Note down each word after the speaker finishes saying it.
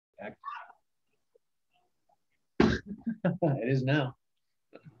It is now.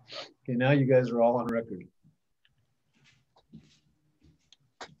 Okay, now you guys are all on record.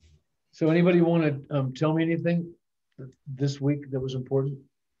 So anybody want to tell me anything this week that was important?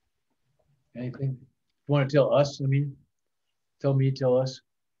 Anything? You want to tell us? I mean, tell me, tell us.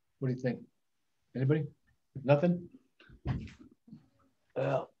 What do you think? Anybody? Nothing?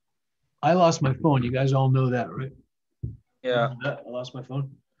 Well, I lost my phone. You guys all know that, right? Yeah. I lost my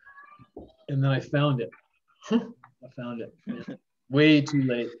phone. And then I found it. I found it. Way too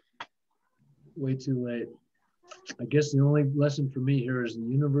late. Way too late. I guess the only lesson for me here is the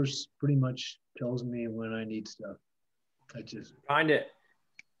universe pretty much tells me when I need stuff. I just Find it.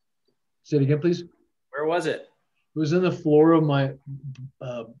 say it again, please. Where was it? It was on the floor of my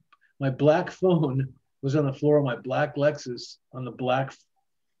black phone was on the floor of my black Lexus on the black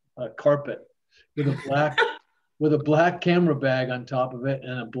carpet with a black camera bag on top of it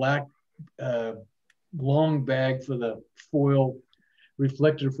and a black long bag for the foil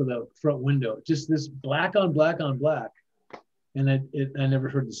reflector for the front window. Just this black on black on black, and I never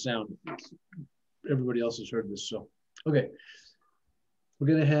heard the sound. Everybody else has heard this, so okay. We're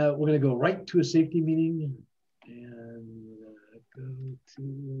gonna go right to a safety meeting, and we're gonna go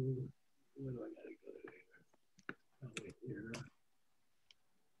to where do I gotta go here?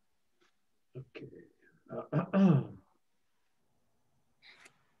 Okay.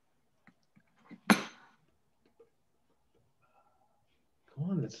 Come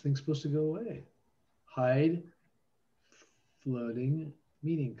on, this thing's supposed to go away. Hide floating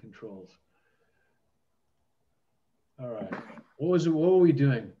meeting controls. All right. What were we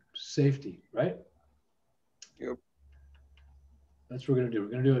doing? Safety, right? Yep. That's what we're gonna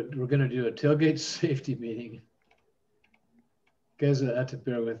do. We're gonna do a tailgate safety meeting. You guys have to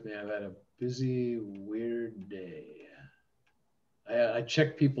bear with me. I've had a busy, weird day. I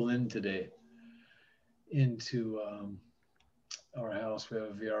checked people in today into our house. We have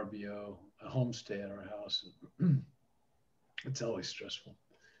a VRBO, a homestay at our house. It's always stressful.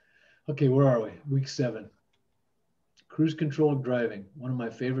 Okay, where are we? Week 7. Cruise control driving, one of my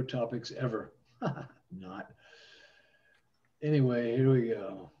favorite topics ever. Not. Anyway, here we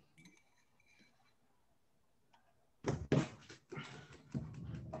go.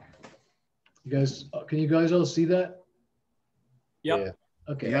 You guys, can you guys all see that? Yep. Yeah.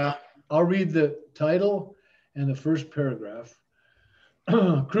 Okay. Yeah. I'll read the title and the first paragraph.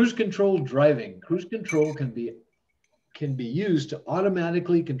 Cruise control driving. Cruise control can be used to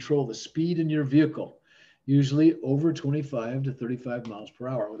automatically control the speed in your vehicle, usually over 25 to 35 miles per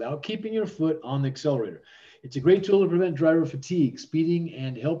hour, without keeping your foot on the accelerator. It's a great tool to prevent driver fatigue, speeding,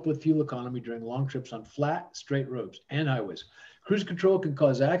 and help with fuel economy during long trips on flat, straight roads and highways. Cruise control can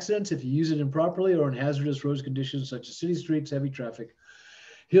cause accidents if you use it improperly or in hazardous road conditions such as city streets, heavy traffic,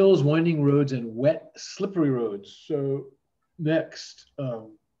 hills, winding roads, and wet, slippery roads. So next,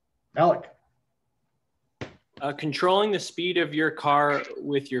 Alec. Controlling the speed of your car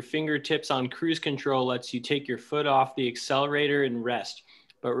with your fingertips on cruise control lets you take your foot off the accelerator and rest.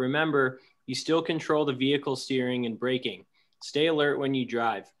 But remember, you still control the vehicle steering and braking. Stay alert when you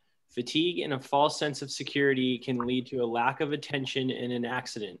drive. Fatigue and a false sense of security can lead to a lack of attention and an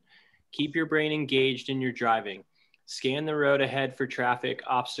accident. Keep your brain engaged in your driving. Scan the road ahead for traffic,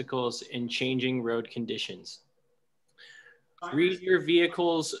 obstacles, and changing road conditions. Read your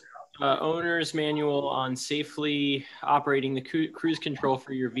vehicle's owner's manual on safely operating the cruise control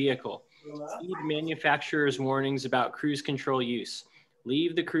for your vehicle. Heed manufacturer's warnings about cruise control use.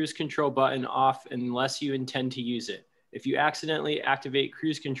 Leave the cruise control button off unless you intend to use it. If you accidentally activate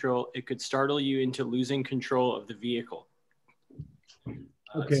cruise control, it could startle you into losing control of the vehicle.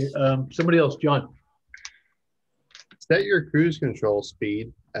 Okay, somebody else, John. Set your cruise control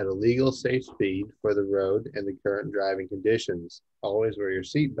speed at a legal safe speed for the road and the current driving conditions. Always wear your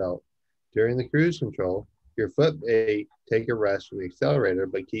seatbelt. During the cruise control, your foot may take a rest from the accelerator,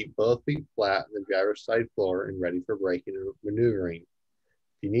 but keep both feet flat on the driver's side floor and ready for braking and maneuvering.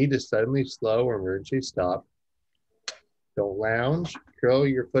 If you need to suddenly slow or emergency stop, don't lounge, curl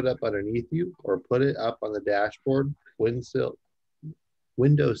your foot up underneath you, or put it up on the dashboard, windowsill,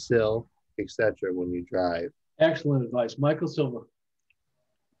 etc. when you drive. Excellent advice. Michael Silva.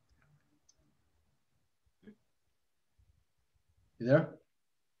 You there?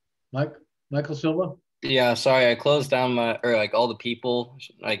 Michael Silva? Yeah, sorry, I closed down all the people,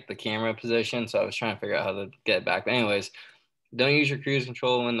 like the camera position, so I was trying to figure out how to get it back. But anyways, don't use your cruise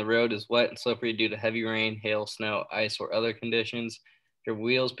control when the road is wet and slippery due to heavy rain, hail, snow, ice, or other conditions. If your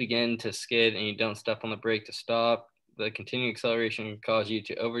wheels begin to skid and you don't step on the brake to stop, the continued acceleration can cause you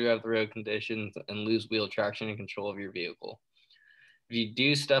to overdrive the road conditions and lose wheel traction and control of your vehicle. If you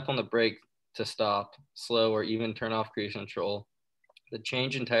do step on the brake, to stop, slow, or even turn off cruise control. The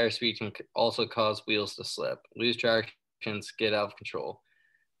change in tire speed can also cause wheels to slip, lose traction, skid out of control.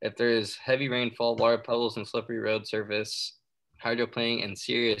 If there is heavy rainfall, water puddles, and slippery road surface, hydroplaning and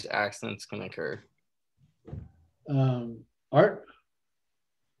serious accidents can occur. Art?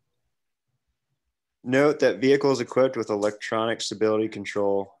 Note that vehicles equipped with electronic stability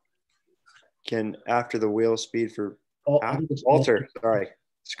control can, after the wheel speed for alter. Sorry,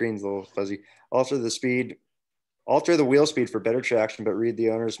 screen's a little fuzzy. Alter the wheel speed for better traction, but read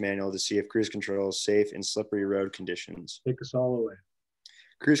the owner's manual to see if cruise control is safe in slippery road conditions. Take us all away.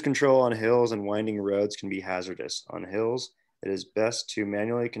 Cruise control on hills and winding roads can be hazardous. On hills, it is best to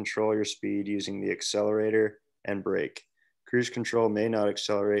manually control your speed using the accelerator and brake. Cruise control may not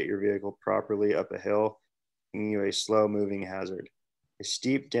accelerate your vehicle properly up a hill, making you a slow-moving hazard. A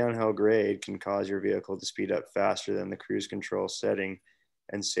steep downhill grade can cause your vehicle to speed up faster than the cruise control setting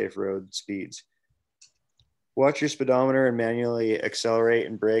and safe road speeds. Watch your speedometer and manually accelerate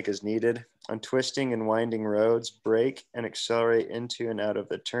and brake as needed. On twisting and winding roads, brake and accelerate into and out of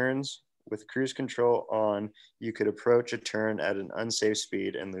the turns. With cruise control on, you could approach a turn at an unsafe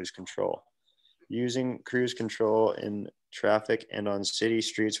speed and lose control. Using cruise control in traffic and on city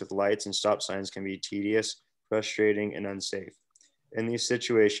streets with lights and stop signs can be tedious, frustrating, and unsafe. In these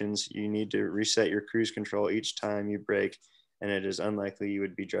situations, you need to reset your cruise control each time you brake, and it is unlikely you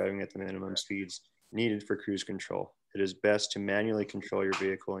would be driving at the minimum speeds needed for cruise control. It is best to manually control your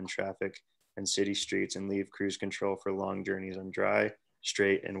vehicle in traffic and city streets and leave cruise control for long journeys on dry,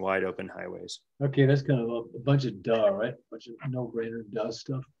 straight, and wide open highways. Okay, that's kind of a bunch of duh, right? A bunch of no-brainer duh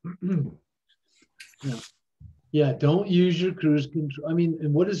stuff. Yeah, don't use your cruise control. I mean,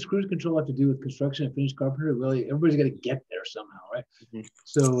 and what does cruise control have to do with construction and finished carpentry? Really, everybody's got to get there somehow, right? Mm-hmm.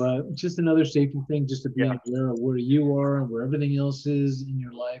 So just another safety thing, just to be aware of where you are and where everything else is in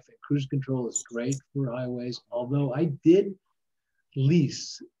your life. And cruise control is great for highways. Although I did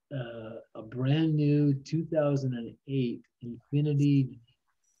lease a brand new 2008 Infiniti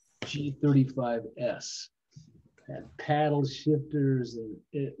G35S. Had paddle shifters, and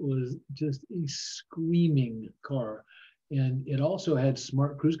it was just a screaming car. And it also had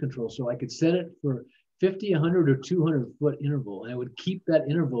smart cruise control, so I could set it for 50, 100, or 200 foot interval, and I would keep that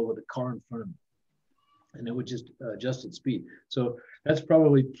interval with a car in front of me, and it would just adjust its speed. So that's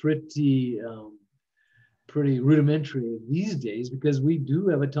probably pretty rudimentary these days, because we do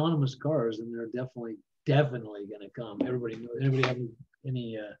have autonomous cars, and they're definitely going to come. Anybody have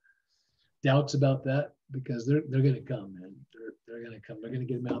any doubts about that? Because they're going to come, man. They're going to come. They're going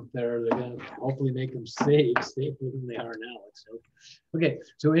to get them out there. They're going to hopefully make them safer than they are now. So, okay.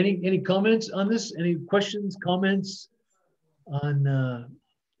 So any comments on this? Any questions, comments on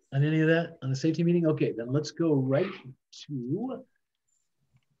any of that on the safety meeting? Okay, then let's go right to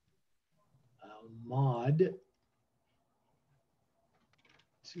mod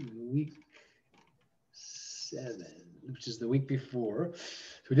to week 7, which is the week before.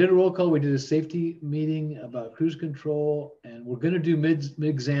 So we did a roll call. We did a safety meeting about cruise control, and we're going to do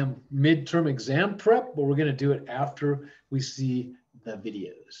midterm exam prep, but we're going to do it after we see the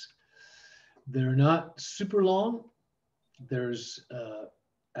videos. They're not super long. There's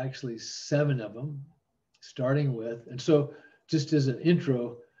actually 7 of them, starting with, and so just as an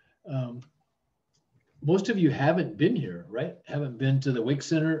intro, most of you haven't been here, right? Haven't been to the Wake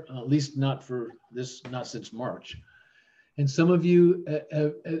Center, at least not since March. And some of you,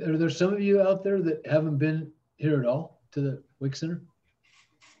 are there some of you out there that haven't been here at all to the Wake Center?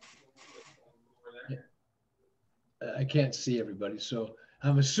 I can't see everybody, so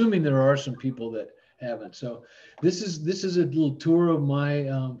I'm assuming there are some people that haven't. So this is a little tour of my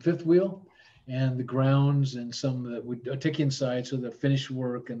fifth wheel and the grounds, and some that we take inside, so the finished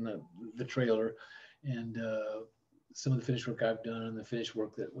work and the trailer, and some of the finished work I've done, and the finished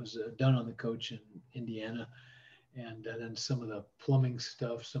work that was done on the coach in Indiana, and then some of the plumbing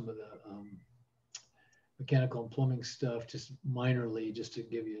stuff, some of the mechanical and plumbing stuff, just minorly, just to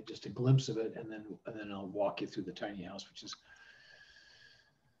give you just a glimpse of it, and then I'll walk you through the tiny house, which is,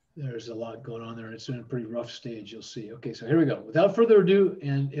 there's a lot going on there, and it's in a pretty rough stage, you'll see. Okay, so here we go. Without further ado,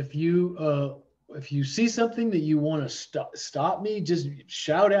 and if you see something that you want to stop me, just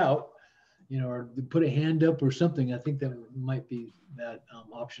shout out, or put a hand up or something. I think that might be that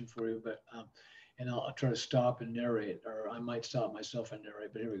option for you, but and I'll try to stop and narrate, or I might stop myself and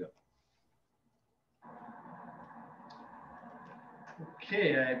narrate, but here we go.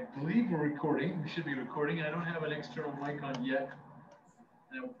 Okay, I believe we're recording. We should be recording. I don't have an external mic on yet,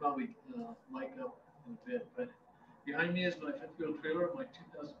 and I will probably mic up in a bit, but behind me is my fifth wheel trailer, my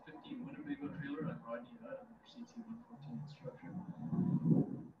 2015 Winnebago trailer. I'm Rodney Hutt. I'm your CT114 instructor.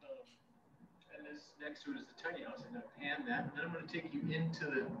 next to it is the tiny house. I'm going to pan that, and then I'm going to take you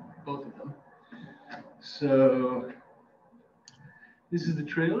into both of them. So this is the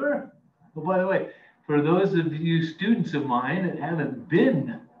trailer. Oh, by the way, for those of you students of mine that haven't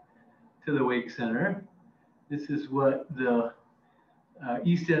been to the Wake Center, this is what the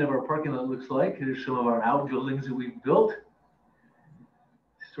east end of our parking lot looks like. Here's some of our outbuildings that we've built.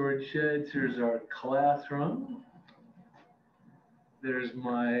 Storage sheds. Here's our classroom. There's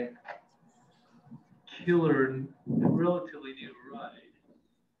my killer, relatively new ride.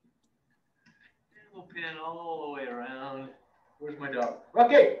 And we'll pan all the way around. Where's my dog?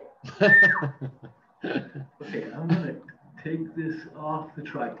 Rocky! Okay, I'm gonna take this off the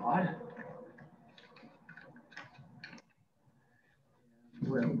tripod.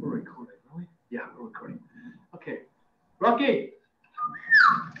 Well, we're recording, really? Yeah, we're recording. Okay, Rocky!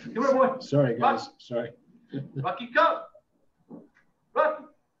 Come here, boy. Sorry, guys. Sorry. Rocky, come! Rocky!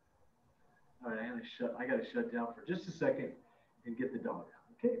 All right, I gotta shut down for just a second and get the dog out.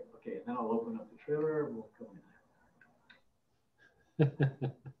 Okay, okay, and then I'll open up the trailer and we'll go in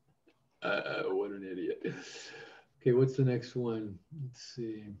there. What an idiot. Okay, what's the next one? Let's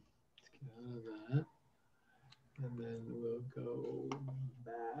see. Let's get out of that. And then we'll go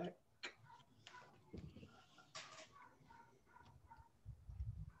back.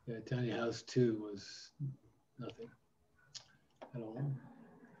 Yeah, Tiny House 2 was nothing at all.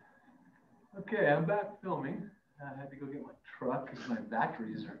 Okay, I'm back filming. I had to go get my truck because my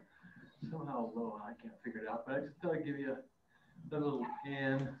batteries are somehow low. I can't figure it out, but I just thought I'd give you a little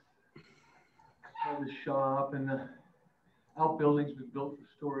pan of the shop and the outbuildings we built for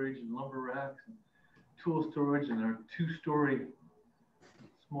storage and lumber racks and tool storage, and our 2-story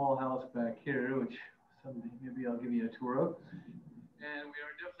small house back here, which someday maybe I'll give you a tour of. And we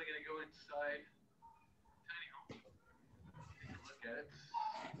are definitely going to go inside tiny home. Take a look at it.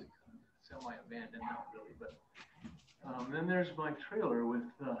 It's semi-abandoned, not really, but then there's my trailer with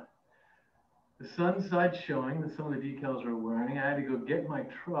the sun side showing that some of the decals are wearing. I had to go get my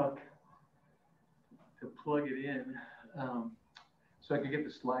truck to plug it in so I could get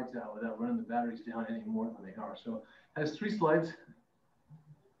the slides out without running the batteries down any more than they are. So it has 3 slides,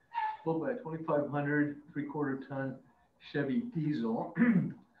 pulled by a 2500 3/4 ton Chevy diesel.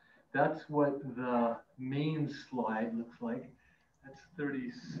 That's what the main slide looks like. That's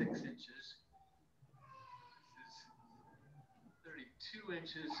 36 inches. This is 32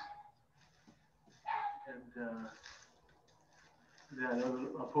 inches. And that other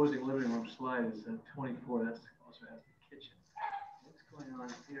opposing living room slide is 24. That's also has the kitchen. What's going on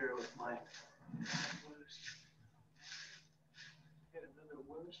here with my weather strip? Get another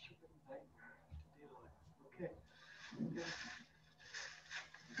weather strip nightmare to deal with. Okay. Okay.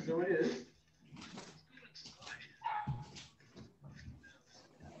 So it is. I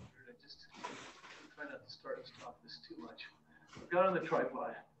just try not to start and stop this too much. I've got on the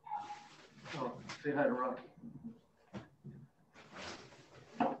tripod. Oh, say hi to Rocky.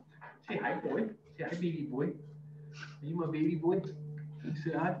 Say hi, boy. Say hi, baby boy. Are you my baby boy? You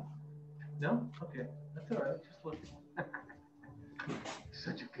say hi? No? Okay. That's all right. Just look.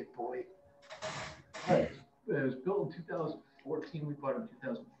 Such a good boy. All right. It was built in 2014. We bought it in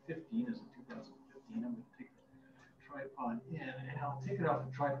 2015. As of 2015, I'm going to take the tripod in, and I'll take it off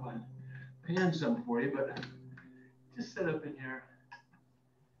the tripod and pan some for you, but just set up in here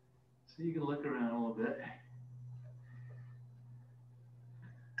so you can look around a little bit.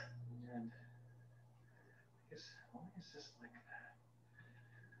 And I guess, why is this like that?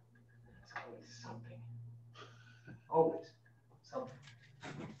 It's always something. Always something.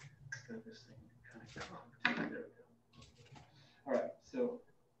 Got this thing kind of cocked. There we go. All right, so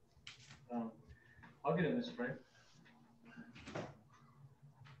I'll get in this frame. I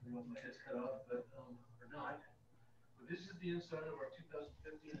don't know if my head's cut off, but or not. But this is the inside of our 2015.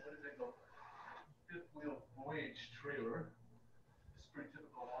 What did I go? 5th wheel Voyage trailer. It's pretty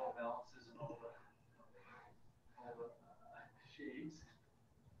typical all balances and all the shades.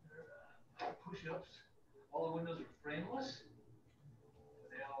 Push-ups. All the windows are frameless.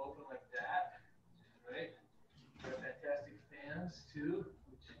 They all open like that, right? We have fantastic fans too,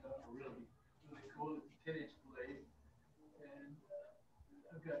 which are really cool. It's a 10-inch blade, and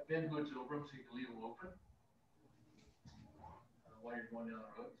I've got bend hoods over them so you can leave them open while you're going down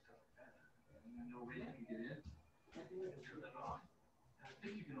the road and stuff like that. No way you can get in. I can turn that off. I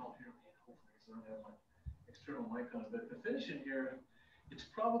think you can all hear me, hopefully, because I don't have my external mic on. But the finish in here, it's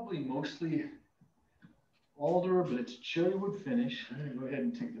probably mostly alder, but it's cherry wood finish. I'm gonna go ahead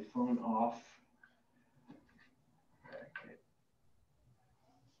and take the phone off. Okay.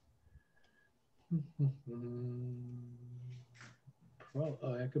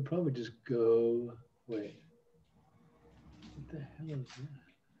 I could probably just go Wait. What the hell is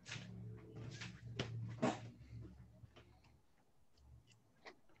that?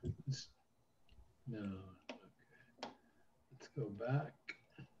 No. Okay. Let's go back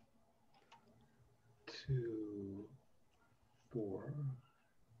to 4.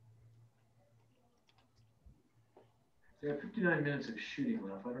 So I have 59 minutes of shooting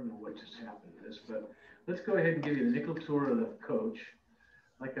left. I don't know what just happened to this, but let's go ahead and give you the nickel tour of the coach.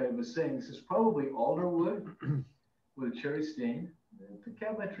 Like I was saying, this is probably alder wood with a cherry stain. The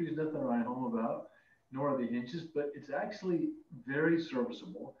cabinetry is nothing to write home about, nor are the hinges, but it's actually very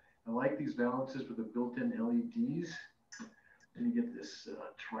serviceable. I like these valances with the built-in LEDs. And you get this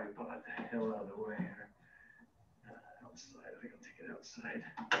tripod the hell out of the way here. Outside, I think I'll take it outside.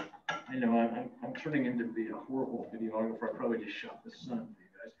 I know I'm turning into be a horrible videographer. I probably just shot the sun for you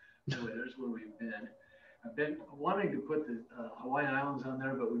guys. Anyway, there's where we've been. I've been wanting to put the Hawaiian Islands on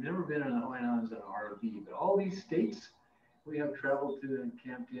there, but we've never been on the Hawaiian Islands on an RV. But all these states we have traveled to and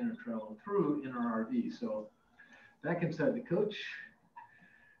camped in or traveled through in our RV. So back inside the coach,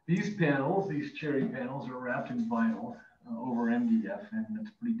 these panels, these cherry panels, are wrapped in vinyl over MDF, and that's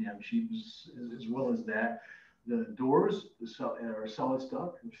pretty damn cheap. As well as that, the doors are solid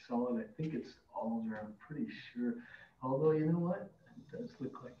stock. They're solid. I think it's alder. I'm pretty sure. Although you know what, it does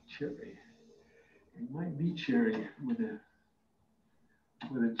look like cherry. It might be cherry with a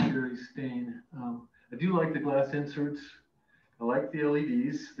cherry stain. I do like the glass inserts. I like the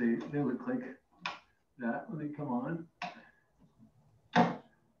LEDs. They look like that when they come on.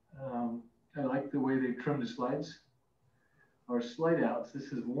 I like the way they trim the slides. Our slide outs.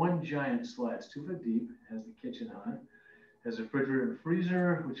 This is one giant slide. It's 2 foot deep. Has the kitchen on it. Has a refrigerator and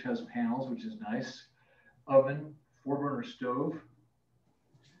freezer, which has panels, which is nice. Oven, 4-burner stove.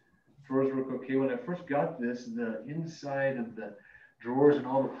 Drawers work okay. When I first got this, the inside of the drawers and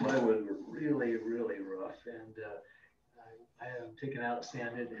all the plywood were really, really rough. And I have them taken out,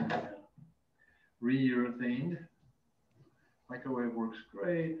 sanded, and re-urethaned. Microwave works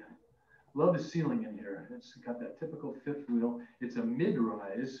great. Love the ceiling in here. It's got that typical fifth wheel. It's a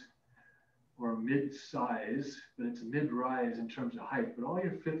mid-rise or mid-size, but it's a mid-rise in terms of height. But all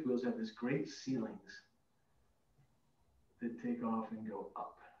your fifth wheels have this great ceilings that take off and go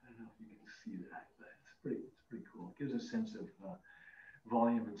up. I don't know if you can see that, but it's pretty cool. It gives a sense of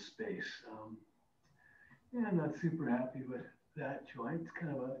volume and space. Yeah, I'm not super happy with that joint. It's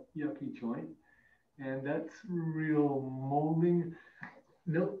kind of a yucky joint. And that's real molding.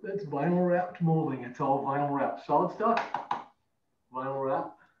 Nope, that's vinyl wrapped molding. It's all vinyl wrapped. Solid stock, vinyl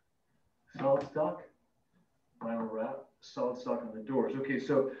wrap, solid stock, vinyl wrap, solid stock on the doors. Okay,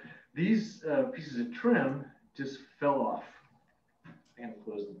 so these pieces of trim just fell off. I'm gonna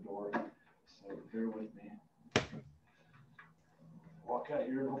close the door, so bear with me. Walk out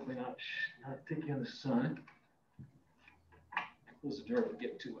here and hopefully not take you in the sun. Close the door to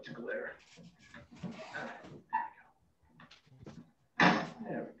get too much glare.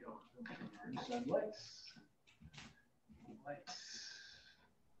 There we go. Inside lights. All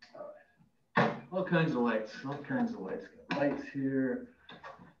right. All kinds of lights. All kinds of lights. Got lights here.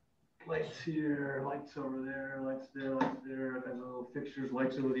 Lights here. Lights over there. Lights there. Lights there. I've got little fixtures.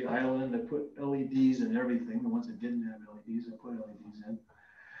 Lights over the island. I put LEDs in everything. The ones that didn't have LEDs, I put LEDs in.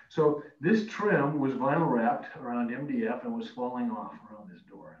 So this trim was vinyl wrapped around MDF and was falling off around this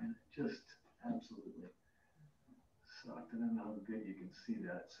door. And it just absolutely sucked. I don't know how good you can see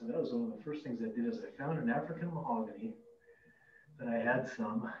that. So that was one of the first things I did is I found an African mahogany that I had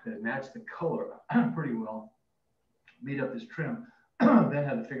some that matched the color pretty well. Made up this trim, then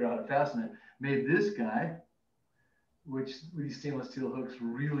had to figure out how to fasten it. Made this guy, which these stainless steel hooks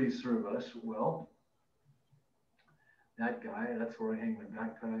really serve us well. That guy, that's where I hang my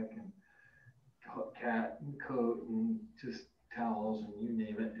backpack and cat and coat and just towels and you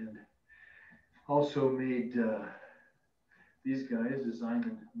name it. And also made these guys, designed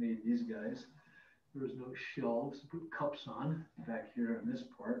and made these guys. There was no shelves to put cups on back here in this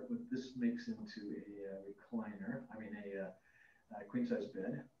part, but this makes into a recliner. I mean, a queen size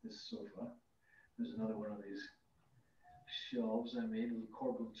bed, this sofa. There's another one of these shelves I made with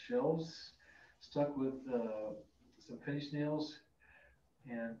corbelled shelves, stuck with some finish nails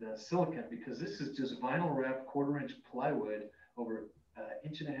and silicone, because this is just vinyl wrapped 1/4-inch plywood over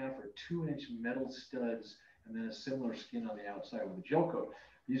 1.5 or 2-inch metal studs, and then a similar skin on the outside with a gel coat.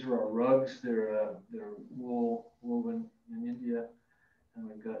 These are our rugs. They're wool woven in India, and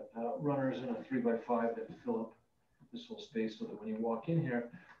we've got runners in a 3x5 that fill up this whole space so that when you walk in here,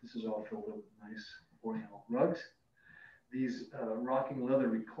 this is all filled up with nice Oriental rugs. These rocking leather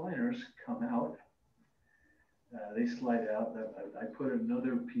recliners come out. They slide out. I put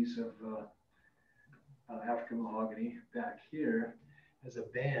another piece of African mahogany back here as a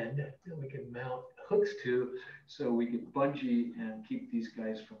band that we can mount hooks to, so we could bungee and keep these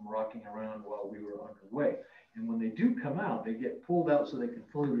guys from rocking around while we were underway. And when they do come out, they get pulled out so they can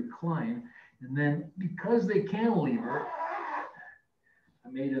fully recline. And then because they cantilever, I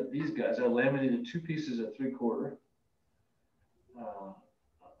made up these guys. I laminated 2 pieces at 3/4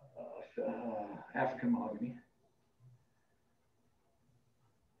 African mahogany,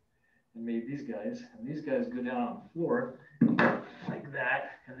 and made these guys. And these guys go down on the floor like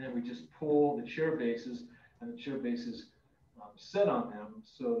that, and then we just pull the chair bases, and the chair bases set on them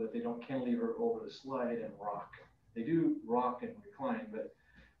so that they don't cantilever over the slide and rock. They do rock and recline, but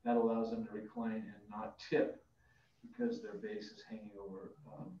that allows them to recline and not tip because their base is hanging over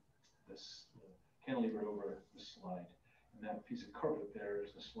this cantilevered over the slide. And that piece of carpet there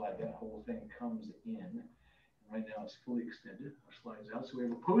is the slide. That whole thing comes in. And right now it's fully extended. Our slide's out. So we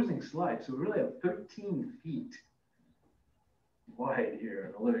have opposing slides. So we really have 13 feet wide here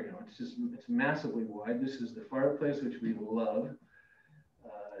in the living room. It's massively wide. This is the fireplace, which we love.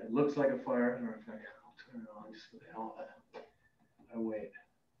 It looks like a fire. As a matter of fact, I'll turn it on just for the hell of it. Oh, wait.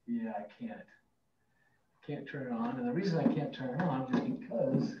 Yeah, I can't turn it on. And the reason I can't turn it on is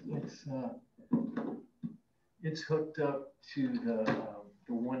because it's hooked up to the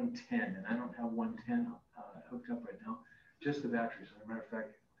 110, and I don't have 110 hooked up right now, just the batteries. As a matter of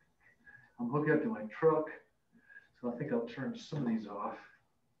fact, I'm hooked up to my truck, so I think I'll turn some of these off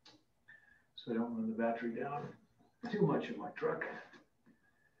so I don't run the battery down too much in my truck.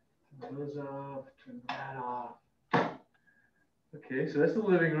 Turn those off, turn that off. Okay, so that's the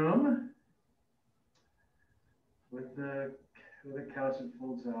living room with the couch that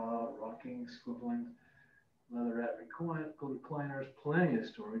folds out, rocking, swiveling, leatherette recliners, plenty of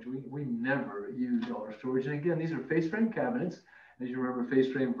storage. We never use all our storage. And again, these are face frame cabinets. As you remember, face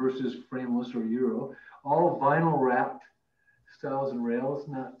frame versus frameless or Euro. All vinyl wrapped stiles and rails.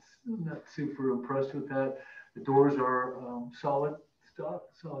 Not super impressed with that. The doors are solid stock,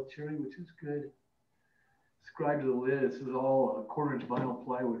 solid cherry, which is good. Scribe to the lid. This is all 1/4 inch vinyl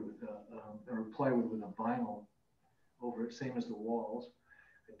plywood with or plywood with a vinyl over it, same as the walls.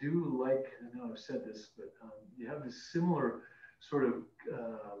 I do like, I know I've said this, but you have this similar sort of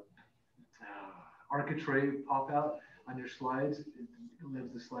architrave pop out on your slides. It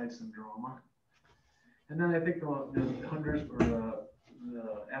gives the slide some drama. And then I think the Hundreds or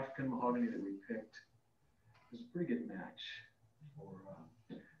the African mahogany that we picked is a pretty good match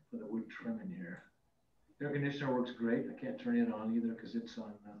for the wood trim in here. The air conditioner works great. I can't turn it on either because it's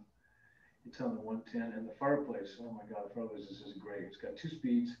on the 110. And the fireplace, oh my God, the fireplace is great. It's got 2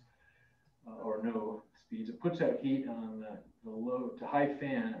 speeds or no speeds. It puts out heat on the low to high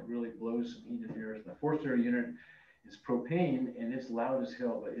fan. It really blows some heat in here. The forced air unit is propane and it's loud as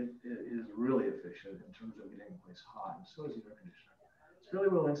hell, but it is really efficient in terms of getting the place hot. And so is the air conditioner. It's really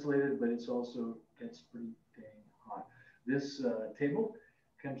well insulated, but it's also gets pretty dang hot. This table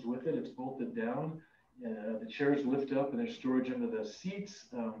comes with it. It's bolted down. The chairs lift up and there's storage under the seats.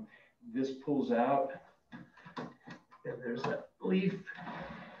 This pulls out and there's a leaf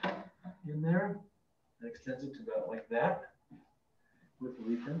in there that extends it to about like that with the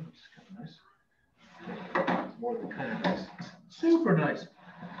leaf in, which is kind of nice. It's more than kind of nice. It's super nice.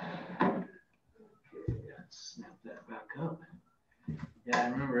 Okay, let's snap that back up. Yeah,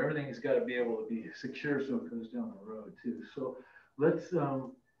 and remember everything has got to be able to be secure so it goes down the road too. So let's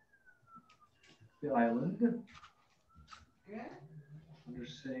the island under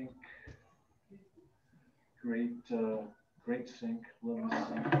sink. Great sink, love the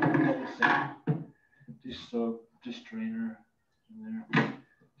sink, double sink, dish soap, dish drainer in there,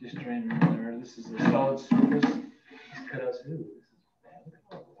 dish drainer in there. This is a solid surface. These cutouts, ooh, this is bad. Look at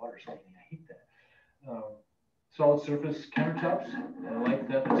all the water spilling. I hate that. Solid surface countertops. I like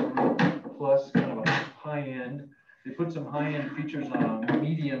that. That's a real plus, kind of a high end. They put some high end features on a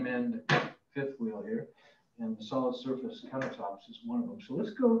medium end fifth wheel here. And the solid surface countertops is one of them. So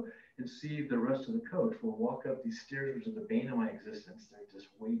let's go and see the rest of the coach. We'll walk up these stairs, which are the bane of my existence. They're just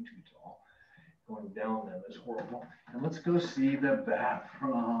way too tall. Going down them is horrible. And let's go see the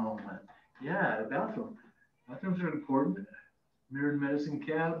bathroom. Yeah, the bathroom. Bathrooms are important. Mirrored medicine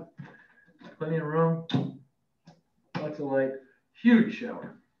cab. Plenty of room. Lots of light. Huge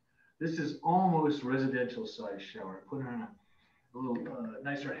shower. This is almost residential size shower. Put her in a little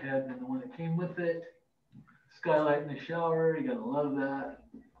nicer head than the one that came with it. Skylight in the shower, you're gonna love that.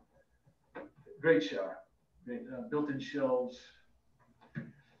 Great shower, great built-in shelves.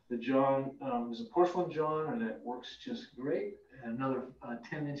 The John is a porcelain John, and it works just great. And another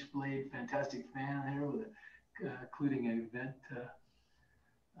 10-inch blade, fantastic fan here with including a vent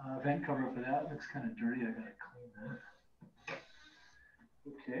Vent cover for that. Looks kind of dirty. I gotta clean that.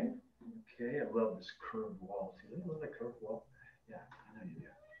 Okay. Okay. I love this curved wall too. You love that curved wall? Yeah, I know you do.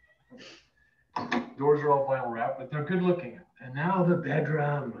 Okay. Doors are all vinyl wrap, but they're good looking. And now the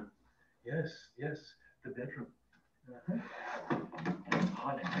bedroom. Yes, yes, the bedroom.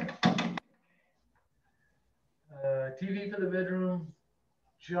 Hot in there. TV for the bedroom.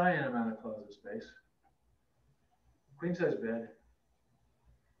 Giant amount of closet space. Queen size bed.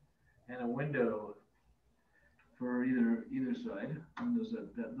 And a window for either side. Windows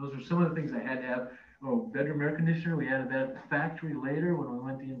those are some of the things I had to have. Oh, bedroom air conditioner. We added that at the factory later when we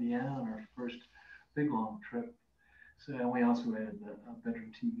went to Indiana on our first big long trip. So and we also added the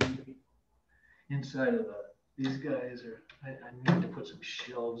bedroom TV. Inside of these guys are. I need to put some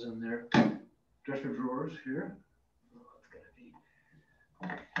shelves in there. Dresser drawers here. Oh, it's gonna be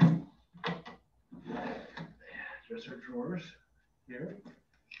dresser drawers here.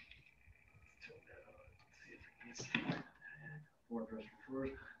 Four dresser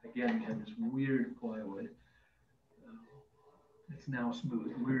drawers. Again, we had this weird plywood. It's now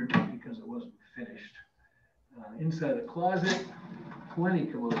smooth. Weird because it wasn't finished. Inside the closet, plenty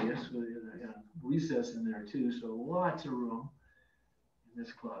commodious with a recess in there too, so lots of room in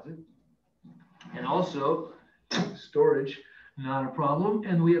this closet. And also storage, not a problem.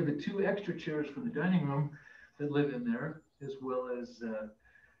 And we have the 2 extra chairs for the dining room that live in there, as well as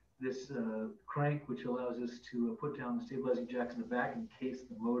this crank, which allows us to put down the stabilizing jacks in the back in case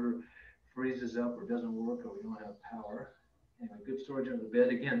the motor freezes up or doesn't work or we don't have power. Anyway, good storage under the bed.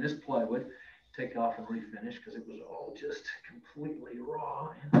 Again, this plywood, take off and refinish because it was all just completely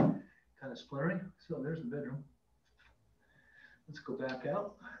raw and kind of splintering. So there's the bedroom. Let's go back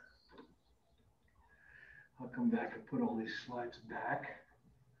out. I'll come back and put all these slides back.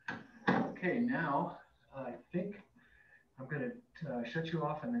 Okay, now I think I'm going to shut you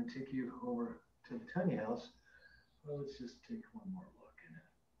off and then take you over to the tiny house. Well, let's just take one more look in it.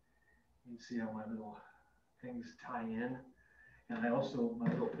 You can see how my little things tie in. And I also, my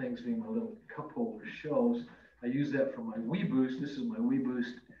little things being my little cup holder shelves, I use that for my WeBoost. This is my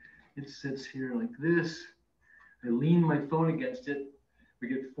WeBoost. It sits here like this. I lean my phone against it. We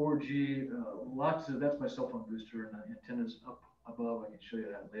get 4G, lots of, that's my cell phone booster, and the antenna's up above. I can show you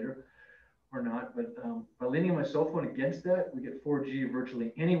that later or not. But by leaning my cell phone against that, we get 4G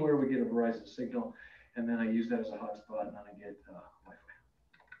virtually anywhere we get a Verizon signal. And then I use that as a hotspot, and then I get Wi-Fi.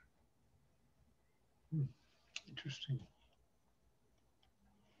 Interesting.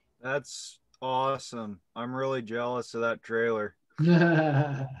 That's awesome. I'm really jealous of that trailer.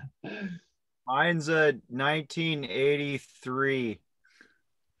 Mine's a 1983.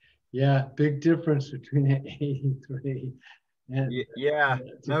 Yeah, big difference between an 83 and yeah,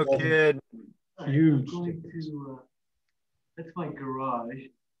 no kid. Huge. That's my garage.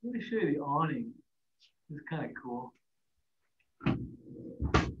 Let me show you the awning. It's kind of cool. We have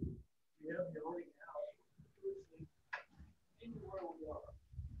the awning out. Anywhere we are.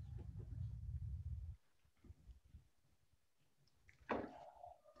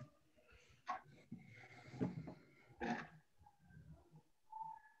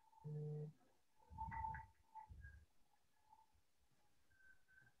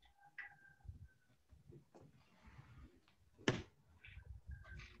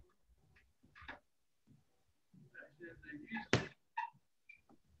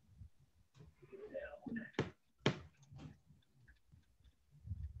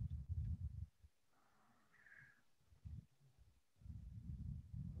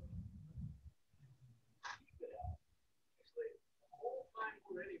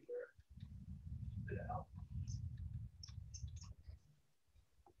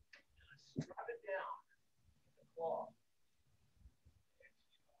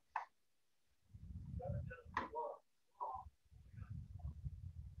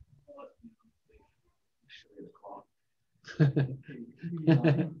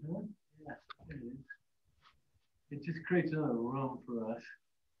 It just creates another room for us.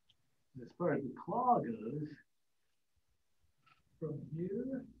 As far as the claw goes, from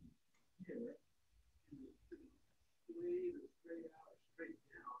here, here, straight out, straight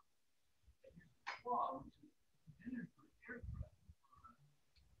down. And here's the claw, which is intended for aircraft.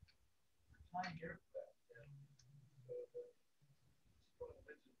 Tiny aircraft. So the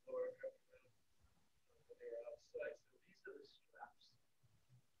aircraft when they are outside. So these are the straps.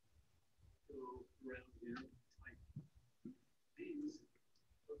 Go around here, like these.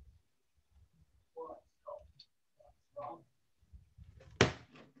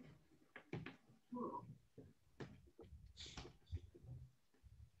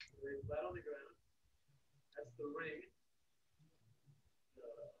 Lay flat on the ground. That's the ring.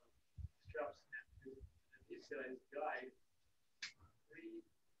 guy's guide 3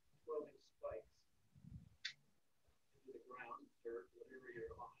 12-inch spikes into the ground, dirt, whatever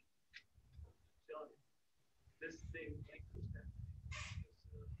you're on. I'm telling you, this thing anchors that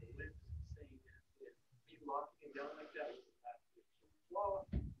because the wind is insane. And me locking it down like that with the last wall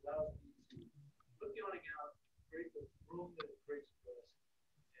allows me to put the awning out, create the room that it creates for us,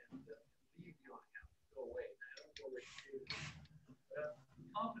 and leave the awning out, go away. I don't go away. I'm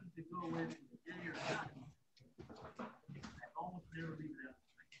confident to go away from the day you're done. I almost never leave it out.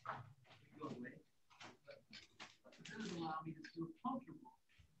 I go away. But it does allow me to feel comfortable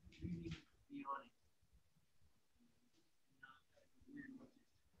leaving the awning.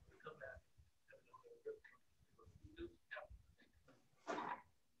 Come back.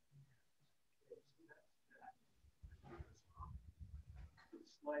 It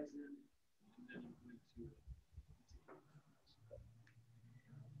slides in, and then I'm going to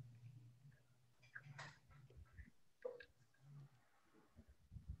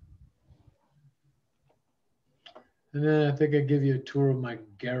And then I think I give you a tour of my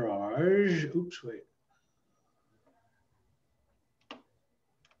garage. Oops, wait.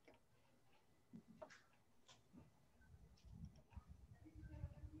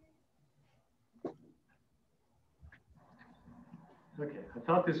 Okay, I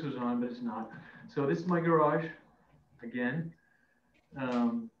thought this was on, but it's not. So this is my garage. Again,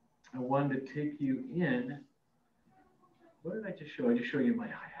 I wanted to take you in. What did I just show? I just showed you my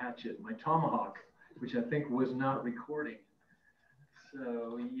hatchet, my tomahawk, which I think was not recording.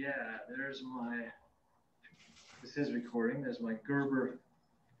 So yeah, there's my, this is recording. There's my Gerber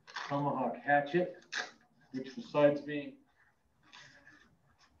tomahawk hatchet, which besides being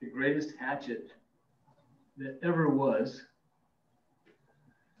the greatest hatchet that ever was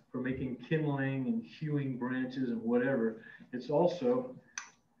for making kindling and hewing branches and whatever, it's also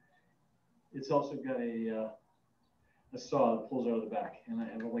got a saw that pulls out of the back, and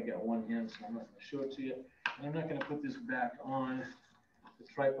I've only got one hand, so I'm not going to show it to you. And I'm not going to put this back on the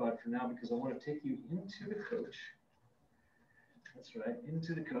tripod for now because I want to take you into the coach. That's right,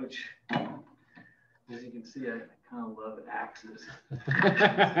 into the coach. As you can see, I kind of love axes.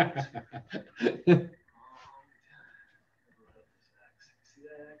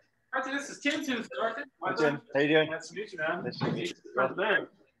 Arthur, this is Tim Tooth. Arthur, Tim, how you doing? nice to meet you, man. Nice to meet you. Right there.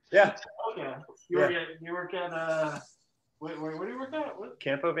 Yeah. Okay. You work at where do you work at? What?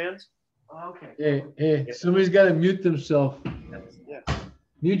 Campo Vans? Oh, okay. Hey, somebody's got to mute themselves. Yeah.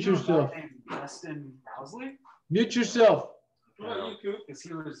 Mute yourself. Justin Owsley? Mute yourself. What about you, Coop? Because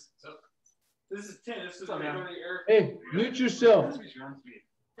he was. This is Tim. This is Eric. Hey, mute yourself.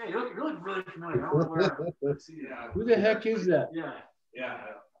 Hey, you look really familiar. I don't know where. Who the heck is that? Yeah. Yeah.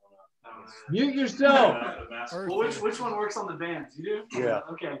 Mute yourself. Well, which one works on the bands? You do? Yeah.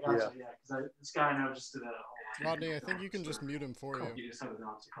 Okay, gotcha. Yeah, because this guy I know just did a whole. Rodney, I think you can just mute him for you. You just have it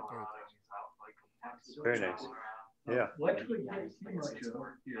on to Colorado. Very nice. Yeah. Electrically,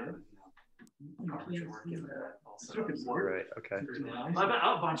 here. Right. Okay.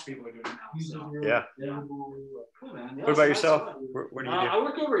 A bunch of people are doing it now. So. Yeah. Cool, man. What about yourself? What do you do? I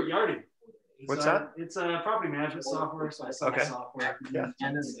work over at Yardi. What's that? It's a property management software, so I sell software. Yeah.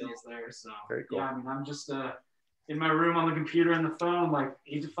 And sales there. So very cool. Yeah, I mean, I'm just in my room on the computer and the phone, like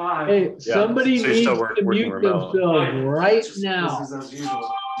 8 to 5. Hey, somebody so needs to mute themselves right now. This is as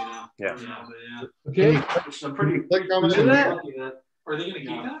usual, you know. Yeah. Okay. Which I'm pretty on that. lucky that. Are they going to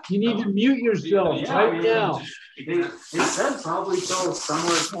keep that? You need to mute yourself right now. It said probably till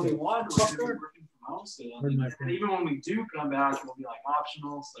summer 21. We're going to be working from home still. And even when we do come back, it'll be like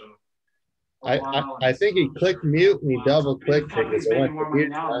optional. So. I think he clicked mute and he double clicked it because it went to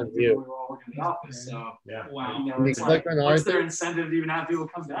mute on mute. So, yeah. Wow. You know, Can you click on what's their incentive to even have people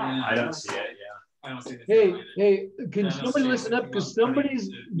come back? Yeah, I don't see it. Yeah. I don't see it. Hey, can somebody listen up? Because somebody's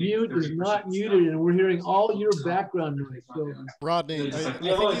mute is not muted and we're hearing all your background noise. So Rodney, I think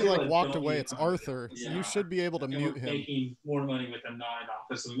he walked away. It's Arthur. Yeah. You should be able to mute him. Making more money with them not in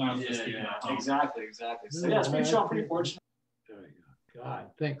office. So not Exactly. So yeah, it's pretty show. Pretty fortunate.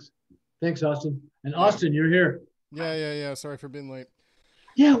 God, thanks. Thanks, Austin. And Austin, you're here. Yeah. Sorry for being late.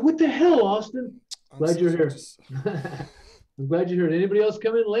 Yeah, what the hell, Austin? Glad you're here. I'm glad you're here. Anybody else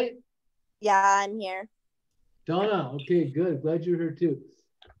come in late? Yeah, I'm here. Donna, okay, good. Glad you're here too.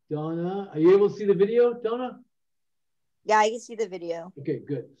 Donna, are you able to see the video, Donna? Yeah, I can see the video. Okay,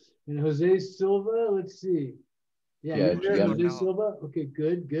 good. And Jose Silva, let's see. Yeah, you're here, Jose Silva. Okay,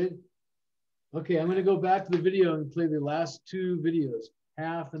 good. Okay, I'm going to go back to the video and play the last 2 videos.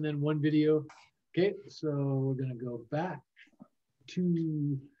 Half and then 1 video. Okay, so we're gonna go back to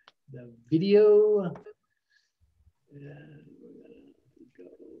the video. And we're gonna go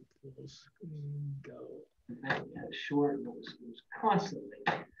full screen, go. had a short, and it was constantly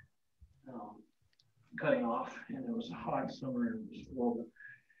cutting off, and it was a hot summer and it was horrible.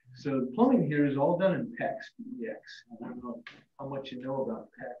 So the plumbing here is all done in PEX, PEX. I don't know how much you know about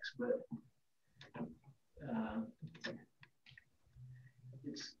PEX, but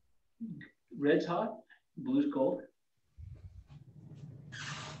it's red's hot, blue's cold.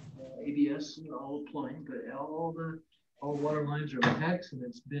 ABS, all the plumbing, but all water lines are PEX, and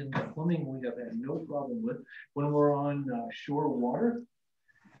it's been plumbing we have had no problem with. When we're on shore water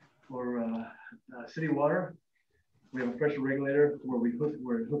or city water, we have a pressure regulator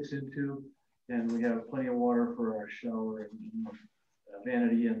where it hooks into, and we have plenty of water for our shower and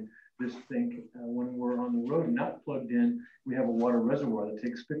vanity. And this thing, when we're on the road not plugged in, we have a water reservoir that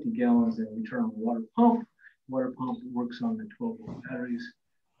takes 50 gallons, and we turn on a water pump. Water pump works on the 12-volt batteries.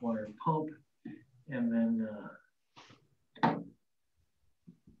 Water pump, and then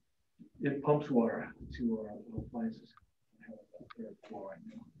it pumps water to our appliances. I have a third floor right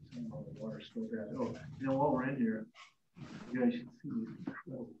now. Some of the water still there. Oh, you know, while we're in here, you guys should see these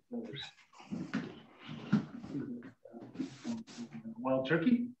incredible feathers. Wild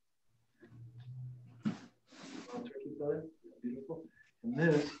turkey. Wild turkey feather, beautiful. And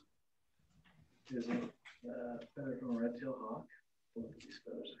this is a feather from a red-tailed hawk. These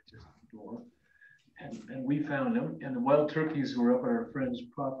feathers I just adore. And we found them. And the wild turkeys who were up at our friend's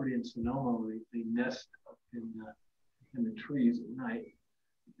property in Sonoma, they nest up in the trees at night.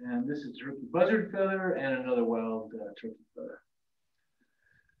 And this is turkey buzzard feather and another wild turkey feather.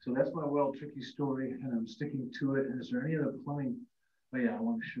 So that's my wild turkey story, and I'm sticking to it. And is there any other plumbing? Oh yeah, I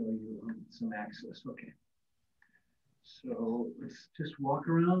want to show you some access. Okay. So let's just walk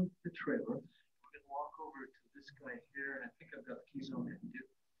around the trailer. We're gonna walk over to this guy here, and I think I've got the keys on it.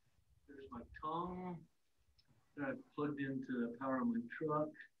 There's my tongue that I've plugged into the power of my truck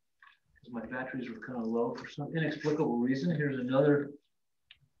because my batteries were kind of low for some inexplicable reason. Here's another,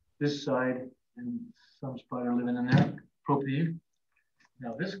 this side, and some spider living in there, propane.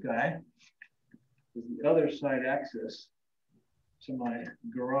 Now this guy is the other side access to my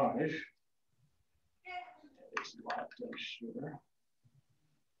garage. It's locked, I'm sure.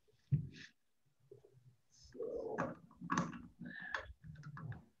 So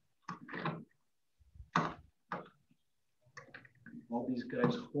all these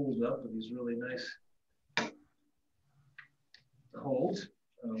guys hold up with these really nice holds,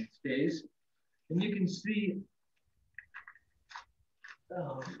 stays. And you can see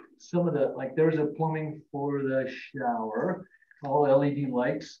some of the, like there's a plumbing for the shower, all LED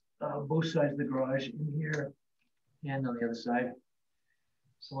lights, both sides of the garage in here and on the other side.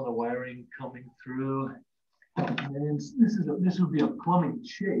 Some of the wiring coming through. And this would be a plumbing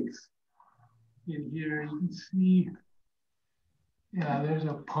chase. In here, you can see, yeah, there's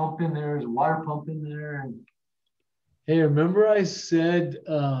a pump in there, there's a water pump in there. And hey, remember I said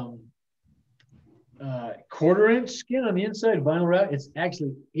 1/4 inch skin on the inside vinyl wrap? It's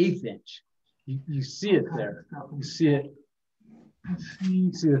actually 1/8 inch. You see it there. You see it.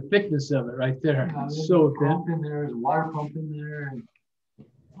 You see the thickness of it right there. Yeah, it's so thin. Pump in there, there's a water pump in there, and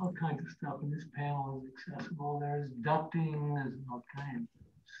all kinds of stuff. And this panel is accessible. There's ducting, there's all kinds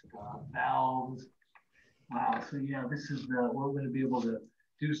of stuff, valves. Wow. So yeah, this is we're going to be able to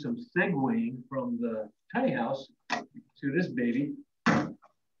do some segueing from the tiny house to this baby,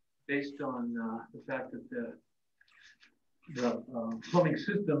 based on the fact that the plumbing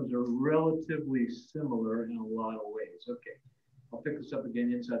systems are relatively similar in a lot of ways. Okay, I'll pick this up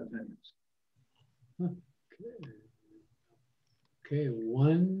again inside the tiny house. Okay,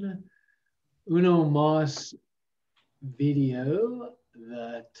 one Uno Mas video,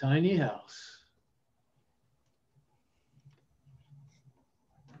 the tiny house.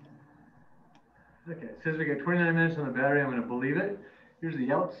 Okay, it says we got 29 minutes on the battery. I'm going to believe it. Here's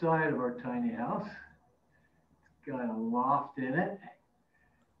the outside of our tiny house. It's got a loft in it.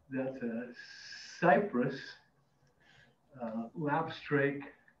 That's a cypress lapstrake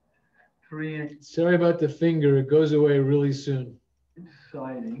 3-inch. Sorry about the finger. It goes away really soon.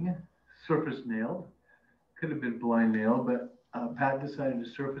 Siding, surface nailed. Could have been blind nail, but Pat decided to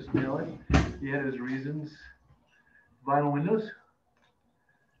surface nail it. He had his reasons. Vinyl windows.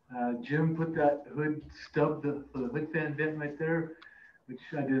 Jim put that hood stub for the hood fan vent right there, which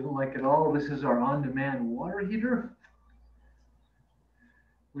I didn't like at all. This is our on-demand water heater,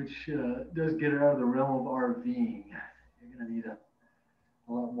 which does get it out of the realm of RVing. You're going to need a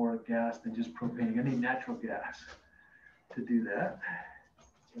lot more gas than just propane. You're going to need natural gas to do that.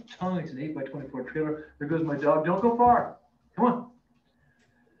 The tongue is an 8x24 trailer. There goes my dog. Don't go far. Come on.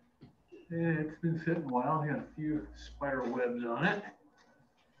 It's been sitting a while. Got a few spider webs on it.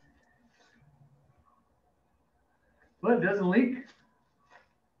 but it doesn't leak.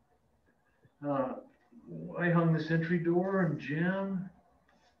 I hung this entry door and jam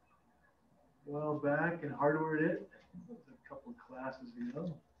a while back and hardwared it. A couple of classes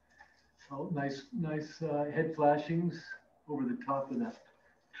ago. Oh, nice head flashings over the top of the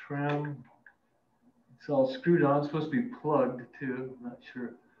trim. It's all screwed on. It's supposed to be plugged too. I'm not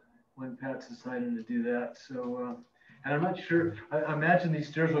sure when Pat's decided to do that. So, and I'm not sure. I imagine these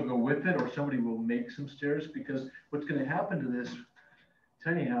stairs will go with it, or somebody will make some stairs, because what's going to happen to this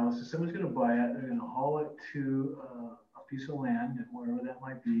tiny house is someone's going to buy it. They're going to haul it to a piece of land, wherever that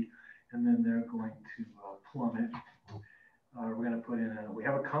might be, and then they're going to plumb it. We're going to put in we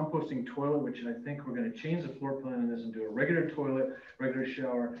have a composting toilet, which I think we're going to change the floor plan on this and do a regular toilet, regular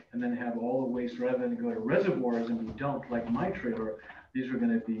shower, and then have all the waste, rather than go to reservoirs and be dumped like my trailer. These are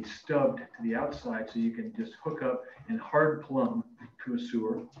going to be stubbed to the outside, so you can just hook up and hard plumb to a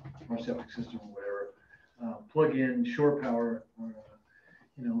sewer or septic system or whatever. Plug in shore power, or,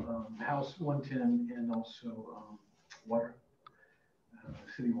 house 110, and also water.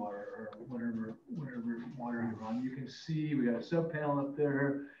 City water, or whatever water you run. You can see we got a sub panel up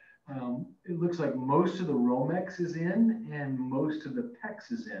there. It looks like most of the Romex is in and most of the PEX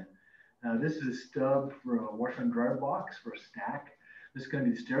is in. This is a stub for a washer and dryer box for a stack. This is going to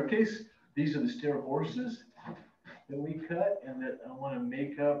be the staircase. These are the stair horses that we cut and that I want to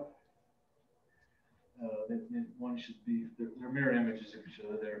make up. One should be, they're mirror images of each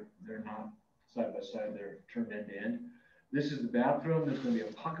other. They're not side by side. They're turned end to end. This is the bathroom. There's going to be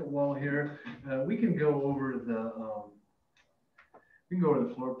a pocket wall here. We can go over the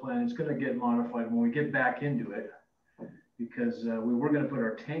floor plan. It's going to get modified when we get back into it, because we were going to put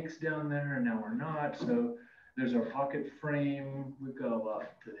our tanks down there, and now we're not. So there's our pocket frame. We've got a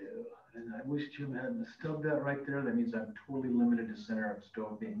lot to do. And I wish Jim hadn't stubbed that right there. That means I'm totally limited to center of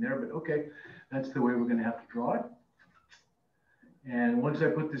stove being there. But okay, that's the way we're going to have to draw it. And once I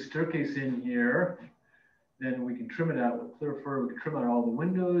put the staircase in here, then we can trim it out with clear fur. We can trim out all the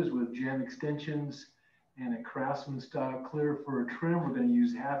windows with jam extensions and a Craftsman style clear fur trim. We're going to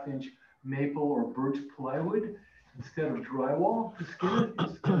use 1/2-inch maple or birch plywood instead of drywall to skin it.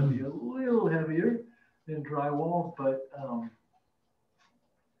 It's going to be a little heavier than drywall, but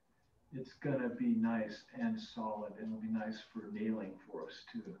it's going to be nice and solid, and it'll be nice for nailing for us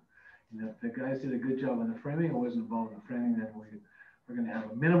too. If the guys did a good job on the framing, I wasn't involved in the framing, then we're going to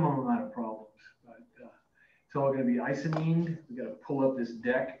have a minimum amount of problems. But it's all going to be isonened. We got to pull up this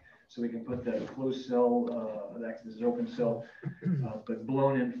deck so we can put that closed cell, this is open cell, but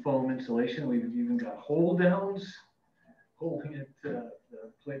blown in foam insulation. We've even got hold downs, holding it, the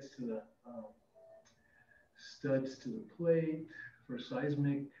plates to the studs to the plate for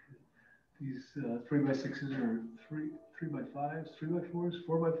seismic. These 3x6s are 3x5s, 3x4s,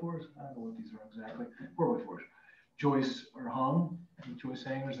 4x4s. I don't know what these are exactly. 4x4s. Joists are hung, joist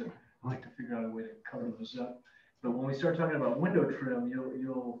hangers that I like to figure out a way to cover those up. But when we start talking about window trim,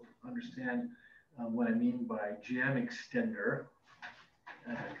 you'll understand what I mean by jam extender,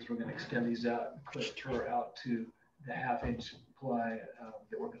 because we're going to extend these out, clip her out to the 1/2-inch ply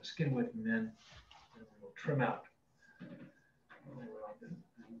that we're going to skin with, and then we'll trim out.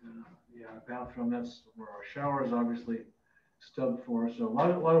 Yeah, bathroom, that's where our shower is obviously stubbed for. So a lot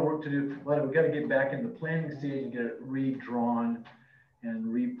of work to do. We've got to get back into the planning stage and get it redrawn and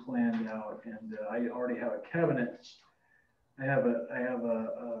replanned out. And I already have a cabinet. I have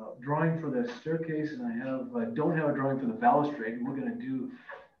a drawing for the staircase, and I don't have a drawing for the balustrade. We're going to do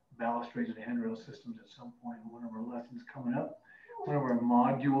balustrades and handrail systems at some point in one of our lessons coming up, one of our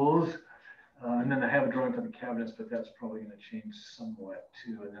modules. And then I have a drawing for the cabinets, but that's probably going to change somewhat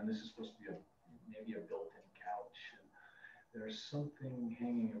too. And then this is supposed to be maybe a built-in couch. And there's something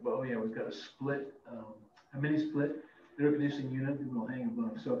hanging above. Oh yeah, we've got a split, a mini split air conditioning unit that will hang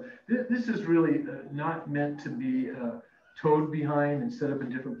above. So this is really not meant to be towed behind and set up in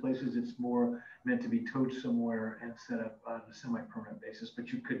different places. It's more meant to be towed somewhere and set up on a semi-permanent basis,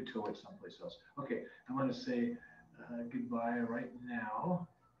 but you could tow it someplace else. Okay, I'm going to say goodbye right now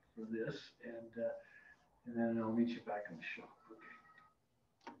for this, and then I'll meet you back in the shop.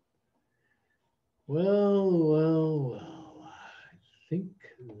 Okay. Well, I think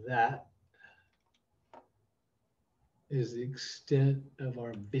that is the extent of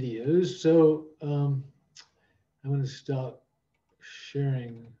our videos. So I'm going to stop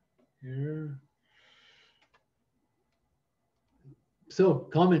sharing here. So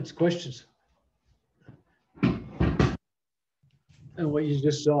comments, questions? And what you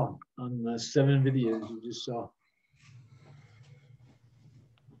just saw on the 7 videos you just saw.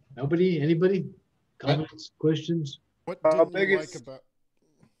 Nobody? Anybody? Comments? Questions? What didn't you like about?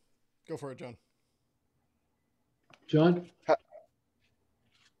 Go for it, John. John?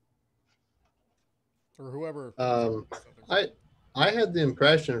 Or whoever. I had the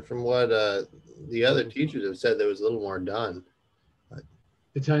impression from what the other teachers have said there was a little more done.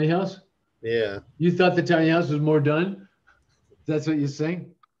 The tiny house? Yeah. You thought the tiny house was more done? That's what you're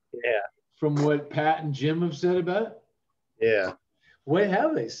saying? Yeah. From what Pat and Jim have said about it? Yeah. What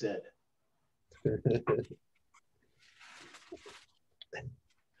have they said?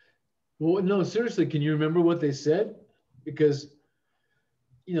 Well, no, seriously, can you remember what they said? Because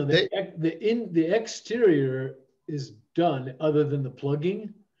you know the exterior is done other than the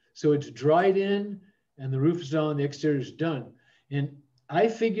plugging, so it's dried in and the roof is on, the exterior is done. And I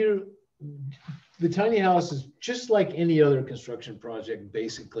figure the tiny house is just like any other construction project,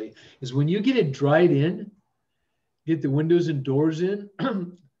 basically, is when you get it dried in, get the windows and doors in,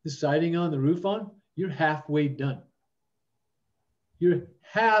 the siding on, the roof on, you're halfway done. You're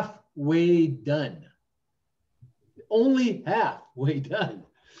halfway done. Only halfway done.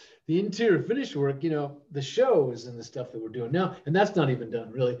 The interior finish work, you know, the shows and the stuff that we're doing now, and that's not even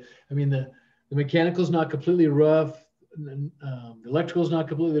done really. I mean, the mechanical's not completely rough. The electrical's not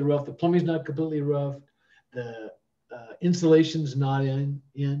completely rough. The plumbing's not completely rough. The insulation's not in.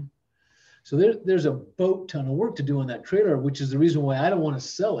 So there's a boat ton of work to do on that trailer, which is the reason why I don't want to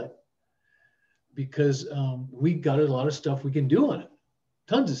sell it, because we got a lot of stuff we can do on it.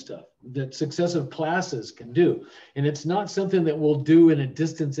 Tons of stuff that successive classes can do. And it's not something that we'll do in a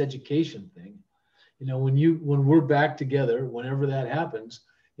distance education thing. You know, when we're back together, whenever that happens,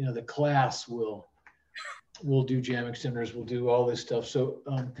 you know, the class will do jam extenders, we'll do all this stuff. So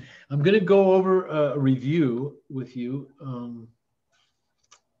I'm going to go over a review with you. I'm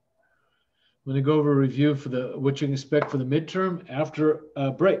going to go over a review for what you can expect for the midterm after a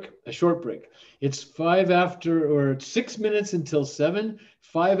break, a short break. It's 6 minutes until 7,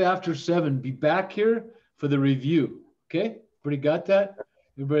 5 after 7. Be back here for the review. Okay, everybody got that?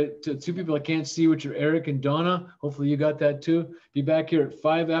 Everybody, two people I can't see, which are Eric and Donna. Hopefully you got that too. Be back here at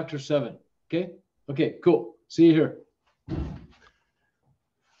 5 after 7. Okay. Okay. Cool. See you here.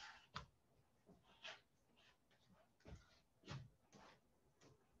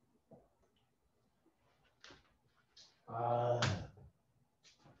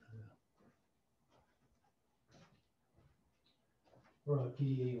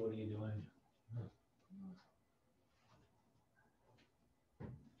 Rocky, what are you doing?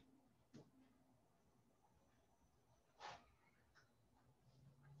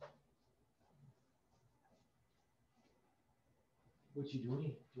 What you doing? Do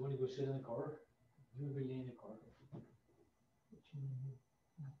you want to go sit in the car? You want to be in the car?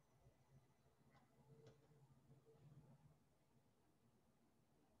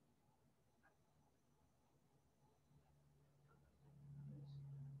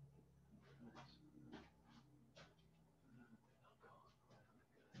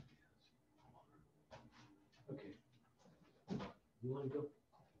 Okay. You want to go?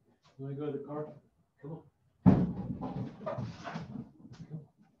 You want to go to the car? Come on.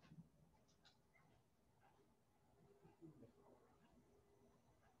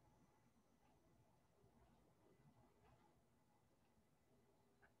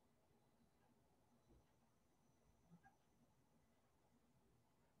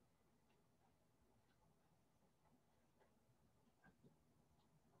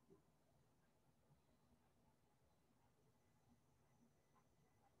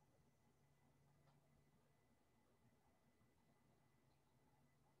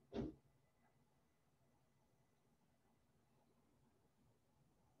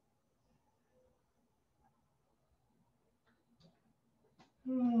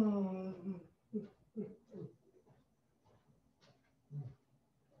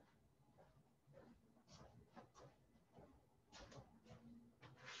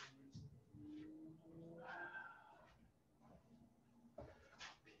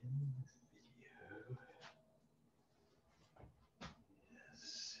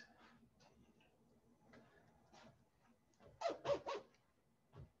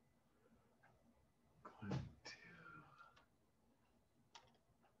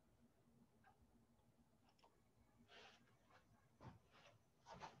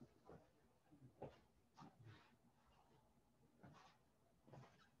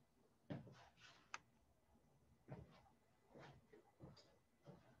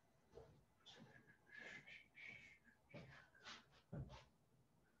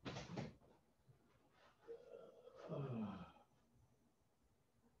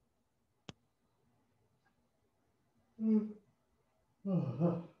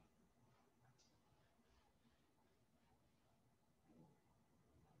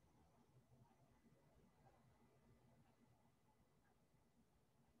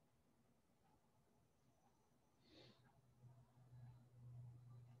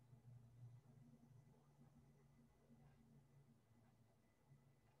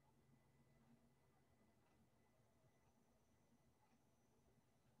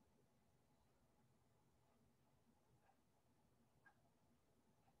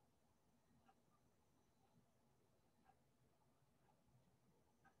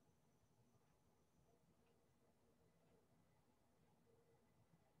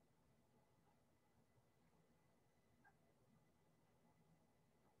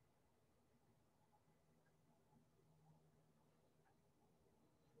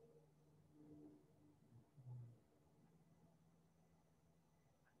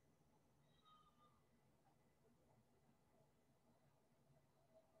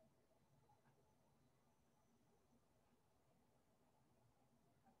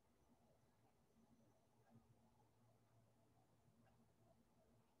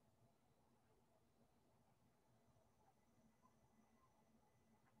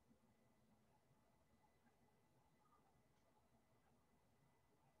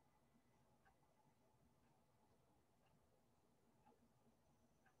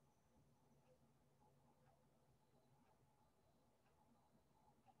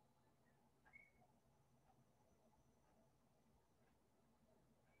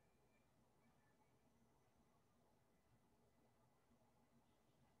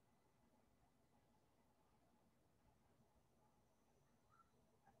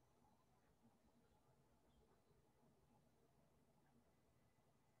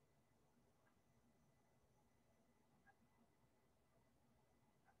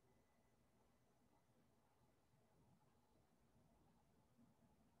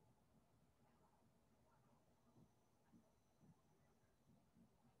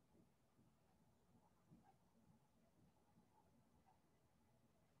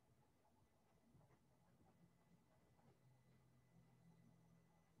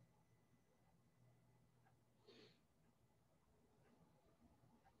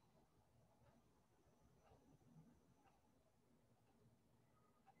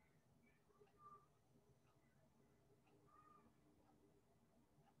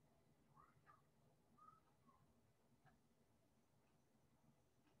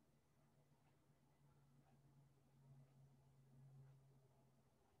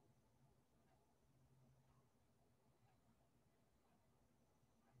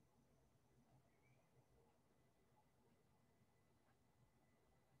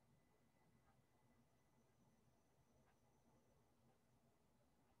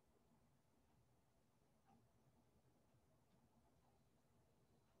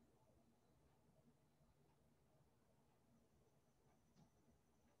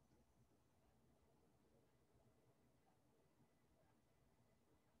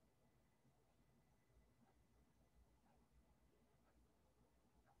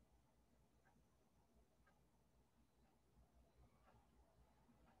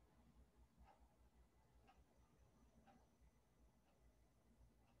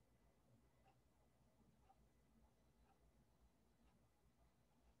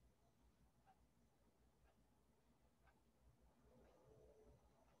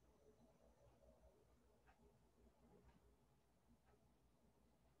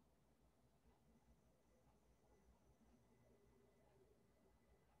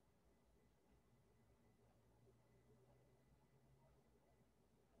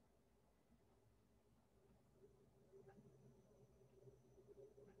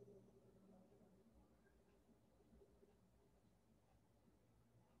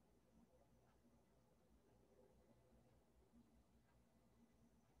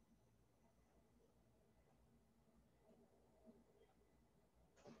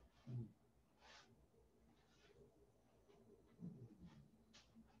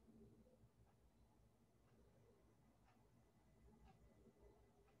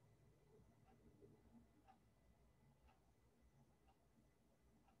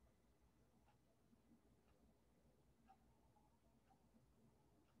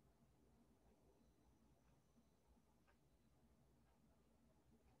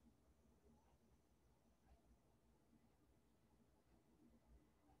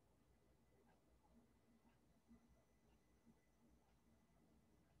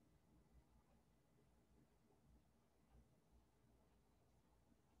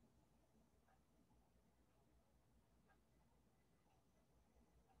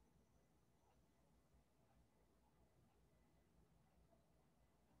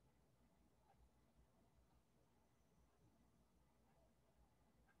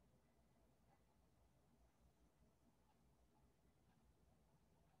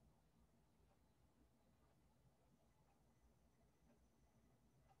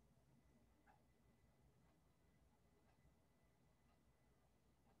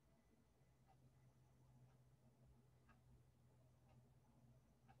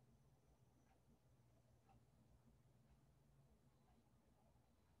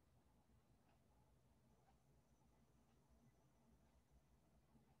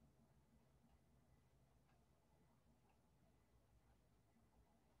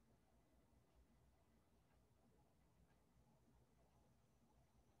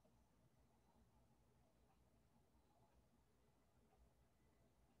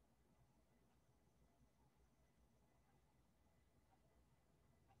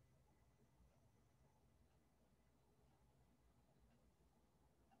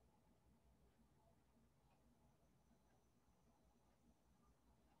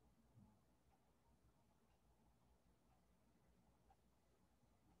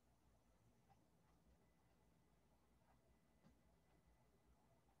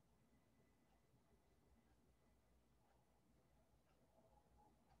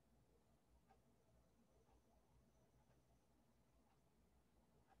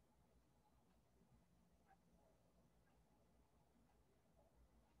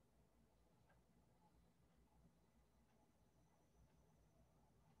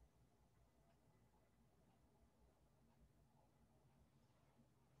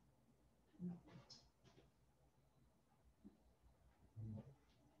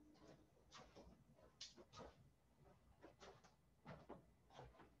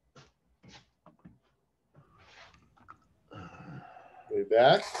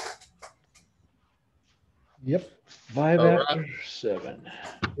 back? Yep. 5 Oh, after 7.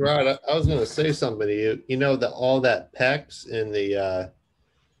 Rod, I was going to say something to you. You know that all that PEX in the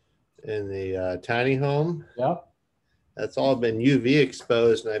tiny home. Yep. That's all been UV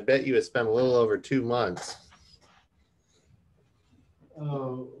exposed, and I bet you it's been a little over 2 months.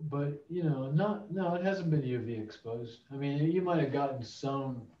 Oh, but no, it hasn't been UV exposed. I mean, you might have gotten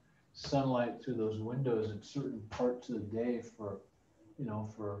some sunlight through those windows at certain parts of the day for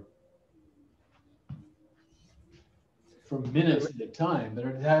minutes at a time, but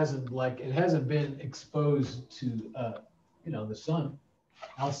it hasn't been exposed to the sun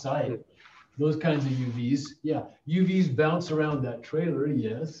outside. Those kinds of UVs, yeah, UVs bounce around that trailer.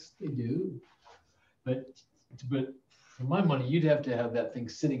 Yes, they do. But for my money, you'd have to have that thing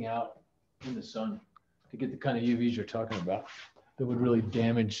sitting out in the sun to get the kind of UVs you're talking about that would really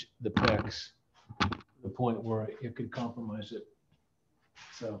damage the PEX to the point where it could compromise it.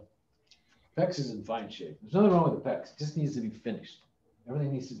 So PEX is in fine shape. There's nothing wrong with the PEX. It just needs to be finished.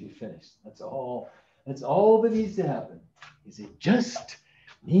 Everything needs to be finished. That's all that needs to happen. Is it just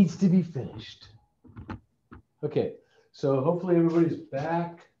needs to be finished. Okay, so hopefully everybody's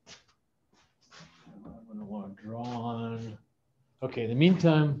back. I'm gonna want to draw on. Okay, in the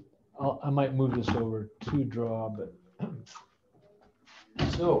meantime, I might move this over to draw, but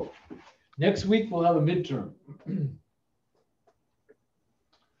so next week we'll have a midterm.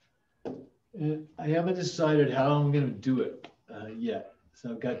 And I haven't decided how I'm going to do it yet. So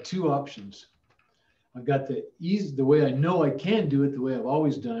I've got 2 options. I've got the way I know I can do it, the way I've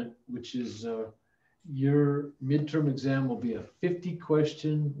always done it, which is your midterm exam will be a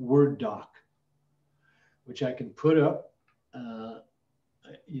 50-question Word doc, which I can put up, on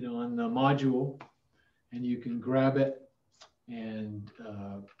the module, and you can grab it and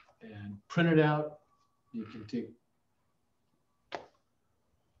print it out. You can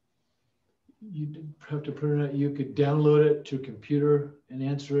you have to print it out. You could download it to a computer and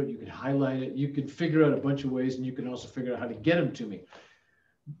answer it. You could highlight it. You could figure out a bunch of ways, and you can also figure out how to get them to me.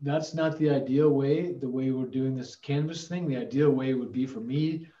 That's not the ideal way, the way we're doing this Canvas thing. The ideal way would be for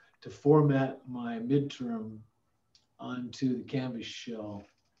me to format my midterm onto the Canvas shell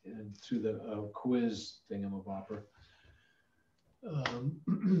and through the quiz thingamabopper.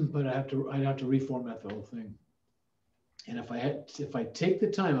 But I'd have to reformat the whole thing. And if I take the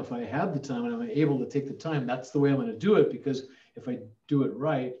time, if I have the time and I'm able to take the time, that's the way I'm going to do it, because if I do it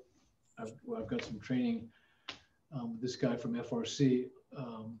right, I've got some training with this guy from FRC,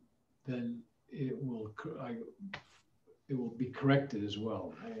 then it will be corrected as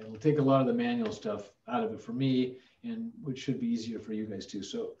well. It'll take a lot of the manual stuff out of it for me, and which should be easier for you guys too.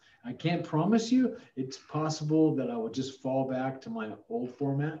 So I can't promise you. It's possible that I will just fall back to my old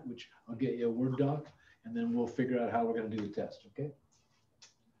format, which I'll get you a Word doc, and then we'll figure out how we're going to do the test. Okay.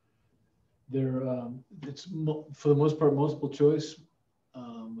 It's for the most part multiple choice,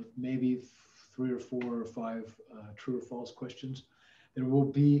 with maybe 3 or 4 or 5 true or false questions. There will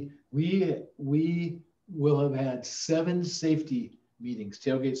be we will have had 7 safety meetings,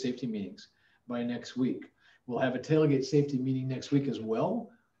 tailgate safety meetings, by next week. We'll have a tailgate safety meeting next week as well,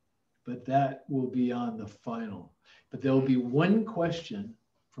 but that will be on the final. But there will be 1 question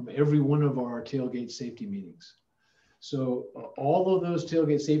from every one of our tailgate safety meetings. So all of those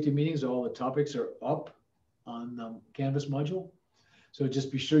tailgate safety meetings, all the topics are up on the Canvas module. So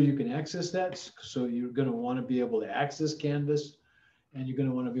just be sure you can access that. So you're going to want to be able to access Canvas, and you're going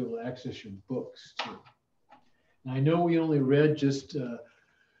to want to be able to access your books too. Now, I know we only read just 3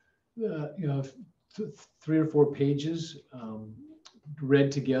 or 4 pages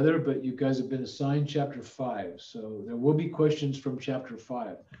read together, but you guys have been assigned chapter 5. So there will be questions from chapter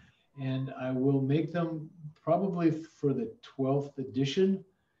 5, and I will make them probably for the 12th edition.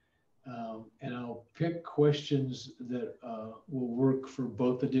 And I'll pick questions that will work for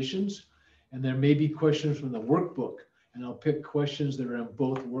both editions. And there may be questions from the workbook, and I'll pick questions that are in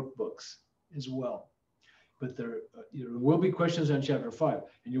both workbooks as well. But there will be questions on chapter 5,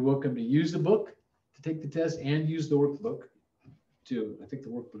 and you're welcome to use the book to take the test and use the workbook too. I think the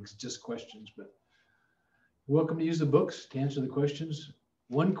workbook's just questions, but you're welcome to use the books to answer the questions.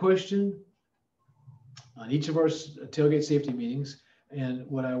 1 question on each of our tailgate safety meetings. And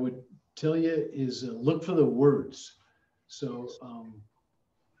what I would tell you is look for the words. So,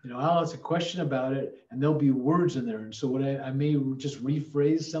 I'll ask a question about it, and there'll be words in there. And so what I may just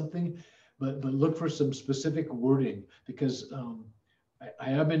rephrase something, but look for some specific wording, because I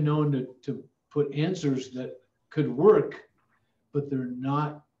have been known to put answers that could work, but they're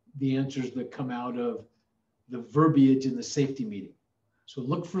not the answers that come out of the verbiage in the safety meeting. So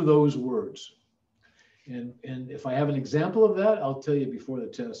look for those words. And if I have an example of that, I'll tell you before the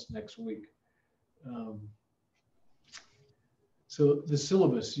test next week. So the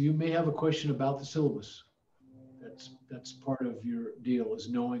syllabus, you may have a question about the syllabus. That's part of your deal, is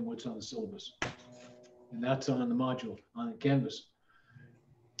knowing what's on the syllabus. And that's on the module, on Canvas.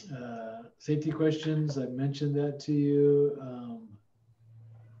 Safety questions, I mentioned that to you.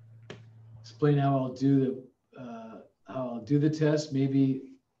 Explain how I'll do the test. Maybe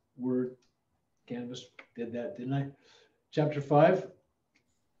Word, Canvas did that, didn't I? Chapter 5,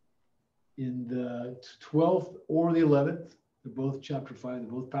 in the 12th or the 11th, they're both chapter 5,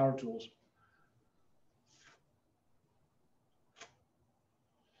 they're both power tools.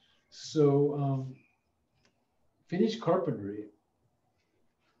 So finished carpentry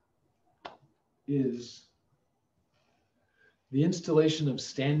is the installation of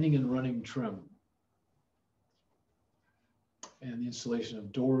standing and running trim and the installation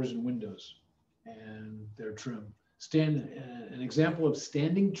of doors and windows and their trim. An example of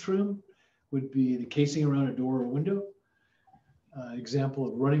standing trim would be the casing around a door or window. Example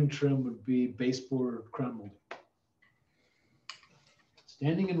of running trim would be baseboard or crown molding.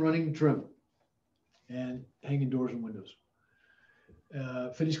 Standing and running trim and hanging doors and windows.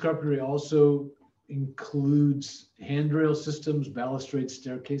 Finished carpentry also includes handrail systems, balustrade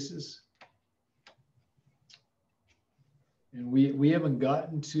staircases. And we haven't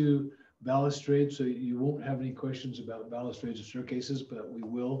gotten to balustrade, so you won't have any questions about balustrades or staircases, but we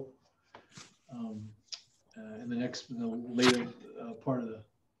will in the later part of the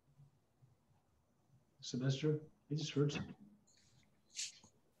semester. I just heard something.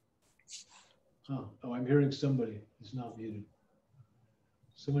 Oh, I'm hearing somebody. It's not muted.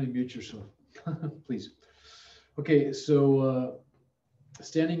 Somebody mute yourself, please. Okay, so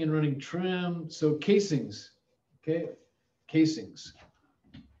standing and running trim. So casings, okay, casings.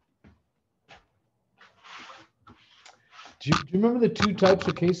 Do you remember the two types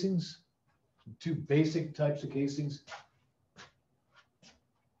of casings? Two basic types of casings?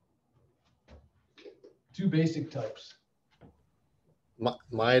 Two basic types.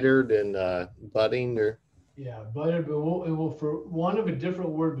 Mitered and budding, or yeah, budded, but we'll for want of a different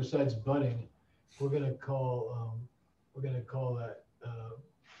word besides budding, we're gonna call that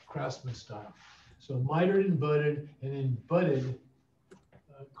craftsman style. So mitered and then budded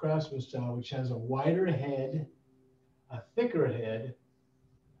craftsman style, which has a wider head, a thicker head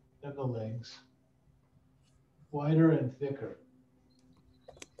than the legs, wider and thicker.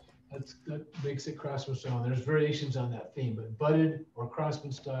 That makes it craftsman style. There's variations on that theme, but budded or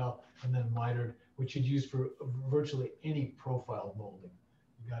craftsman style, and then mitered, which you'd use for virtually any profile molding.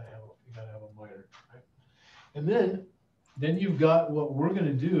 You gotta have a mitered, right? And then you've got what we're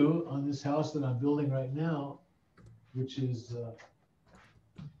gonna do on this house that I'm building right now, which is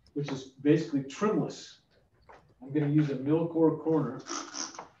basically trimless. I'm gonna use a mill-core corner,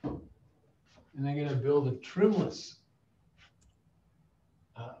 and I'm gonna build a trimless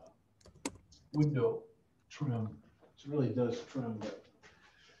window trim. It really does trim, but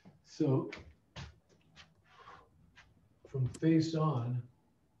so from face on,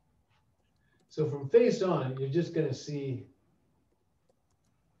 you're just going to see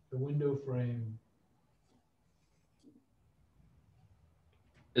the window frame.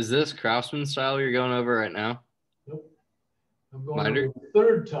 Is this craftsman style you're going over right now? Nope. I'm going over the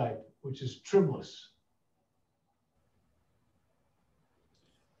third type, which is trimless.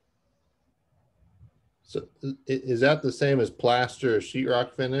 So is that the same as plaster or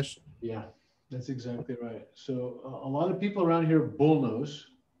sheetrock finish? Yeah, that's exactly right. So a lot of people around here bullnose,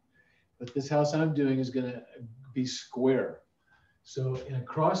 but this house I'm doing is going to be square. So in a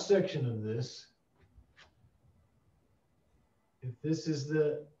cross section of this, if this is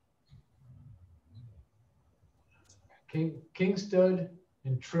the king stud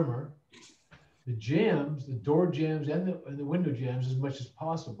and trimmer, the jambs, the door jambs and the window jambs, as much as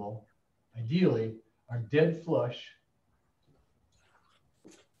possible, ideally, are dead flush.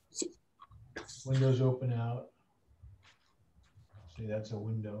 Windows open out. See, that's a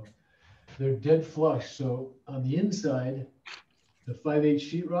window. They're dead flush. So on the inside, the 5/8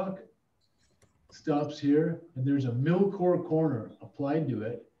 sheetrock stops here, and there's a mill-core corner applied to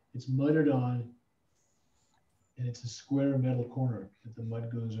it. It's mudded on, and it's a square metal corner that the mud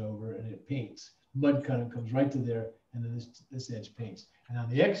goes over, and it paints. Mud kind of comes right to there, and then this edge paints. And on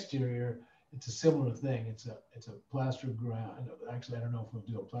the exterior, it's a similar thing. It's a plaster ground. Actually, I don't know if we'll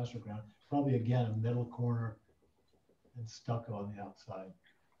do a plaster ground. Probably again a metal corner and stucco on the outside.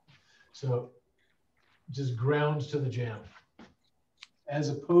 So just grounds to the jamb, as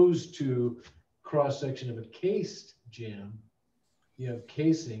opposed to cross section of a cased jamb. You have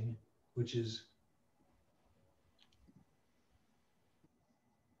casing, which is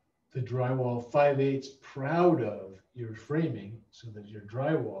the drywall 5/8 proud of your framing so that your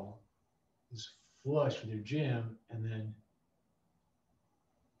drywall is flush with your jamb, and then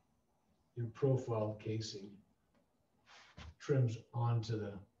your profile casing trims onto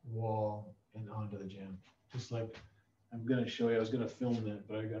the wall and onto the jamb. Just like I'm going to show you. I was going to film that,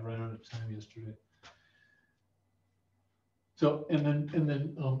 but I got ran out of time yesterday. So, and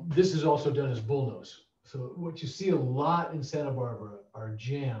then this is also done as bullnose. So what you see a lot in Santa Barbara are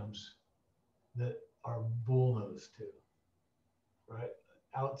jambs that are bullnose too, right?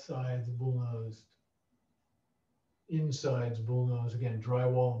 Outsides bullnosed, insides bullnose, again,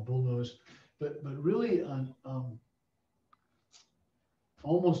 drywall and bullnose, but really on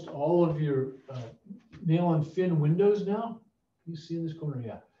almost all of your nail on fin windows now, you see in this corner,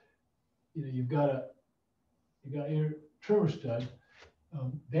 yeah. You know, you got your trimmer stud.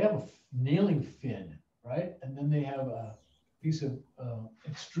 They have a nailing fin, right? And then they have a piece of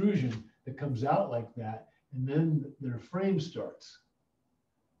extrusion that comes out like that, and then their frame starts.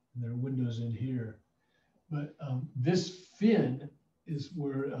 And their windows in here. But this fin is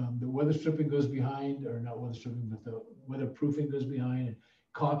where the weather stripping goes behind, or not weather stripping, but the weatherproofing goes behind, and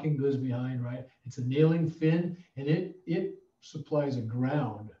caulking goes behind, right? It's a nailing fin, and it supplies a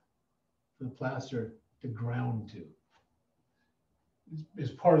ground for the plaster to ground to.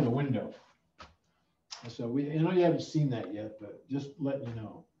 It's part of the window. So I know you haven't seen that yet, but just letting you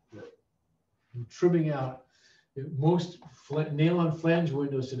know that I'm trimming out. Most nail-on flange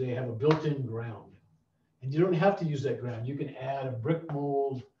windows today have a built-in ground, and you don't have to use that ground. You can add a brick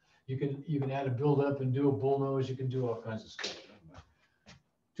mold. You can add a build-up and do a bullnose. You can do all kinds of stuff.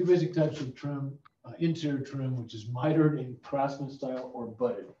 Two basic types of trim: interior trim, which is mitered in Craftsman style or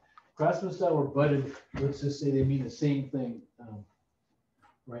budded. Craftsman style or budded, let's just say they mean the same thing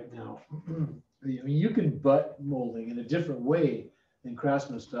right now. I mean, you can butt molding in a different way than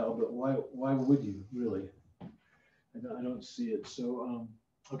Craftsman style, but why would you really? I don't see it. So,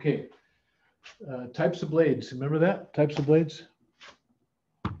 okay. Types of blades. Remember that? Types of blades?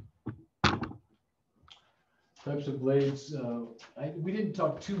 Types of blades. We didn't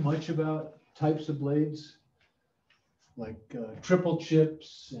talk too much about types of blades, like triple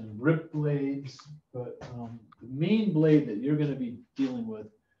chips and rip blades. But the main blade that you're going to be dealing with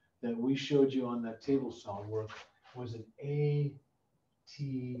that we showed you on that table saw work was an ATB,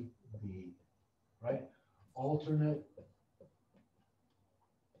 right? Alternate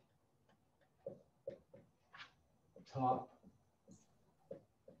top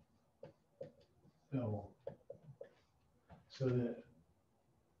bevel. So the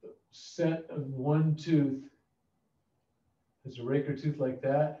set of one tooth is a raker tooth like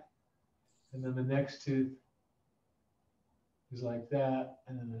that, and then the next tooth is like that,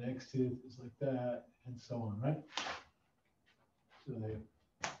 and then the next tooth is like that, and so on, right? So they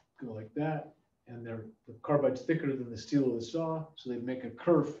go like that, and the carbide's thicker than the steel of the saw, so they make a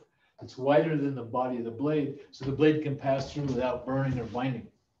kerf that's wider than the body of the blade, so the blade can pass through without burning or binding.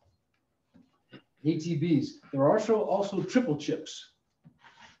 ATBs. There are also triple chips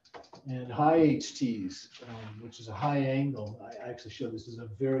and high HTs, which is a high angle. I actually showed this as a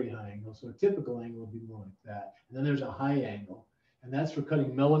very high angle, so a typical angle would be more like that. And then there's a high angle, and that's for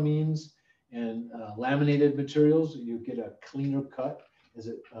cutting melamines and laminated materials. You get a cleaner cut.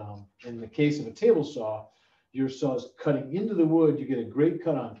 In the case of a table saw, your saw is cutting into the wood, you get a great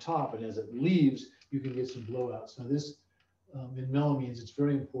cut on top, and as it leaves, you can get some blowouts. Now this, in melamines, it's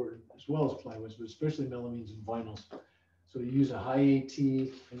very important, as well as plywoods, but especially melamines and vinyls. So you use a high AT,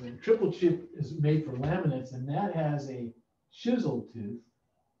 and then triple chip is made for laminates, and that has a chisel tooth.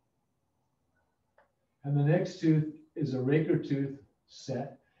 And the next tooth is a raker tooth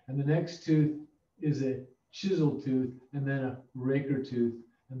set, and the next tooth is a chisel tooth, and then a raker tooth,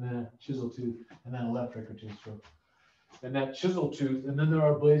 and then a chisel tooth, and then a left raker tooth. So, and that chisel tooth, and then there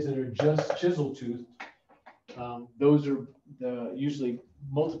are blades that are just chisel tooth. Those are usually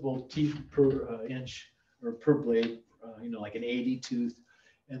multiple teeth per inch or per blade, like an 80 tooth,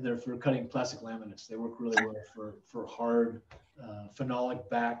 and they're for cutting plastic laminates. They work really well for hard, phenolic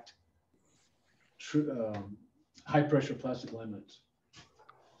backed, high pressure plastic laminates.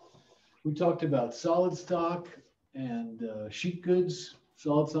 We talked about solid stock and sheet goods.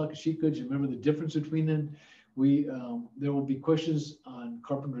 Solid stock and sheet goods, you remember the difference between them? There will be questions on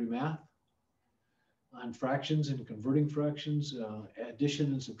carpentry math, on fractions and converting fractions, addition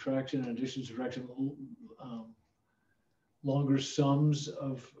and subtraction, longer sums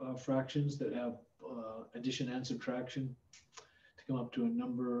of fractions that have addition and subtraction to come up to a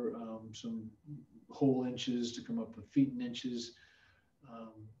number, some whole inches to come up with feet and inches.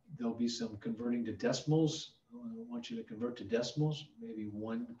 There'll be some converting to decimals I want you to convert to decimals, maybe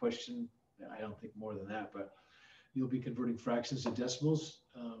one question. I don't think more than that, but you'll be converting fractions to decimals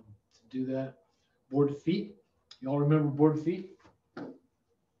to do that. Board feet. You all remember board feet?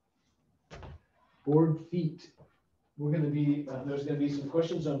 Board feet. We're going to be, there's going to be some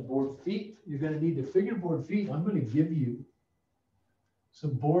questions on board feet. You're going to need to figure board feet. I'm going to give you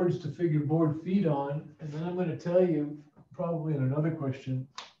some boards to figure board feet on, and then I'm going to tell you, probably in another question,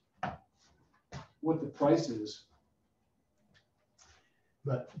 what the price is.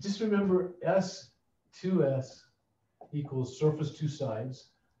 But just remember S2S equals surface two sides.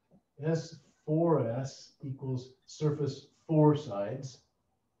 S4S equals surface four sides.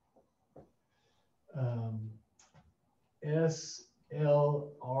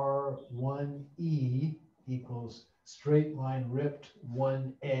 SLR1E equals straight line ripped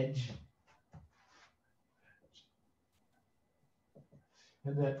one edge.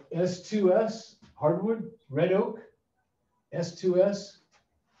 And then S2S, hardwood, red oak, S2S,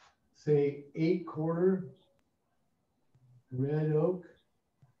 say 8/4 red oak,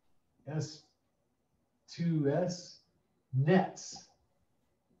 S2S, nets,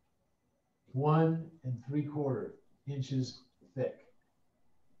 1 3/4 inches thick.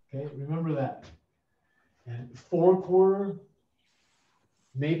 Okay, remember that. And 4/4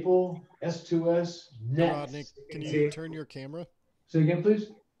 maple, S2S, nets. Rodney, can you turn your camera? Say again,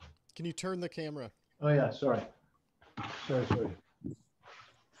 please. Can you turn the camera? Oh yeah, sorry. Sorry.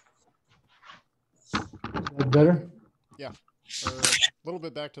 That better? Yeah. A little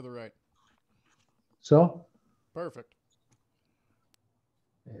bit back to the right. So? Perfect.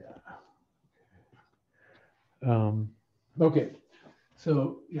 Yeah. Okay.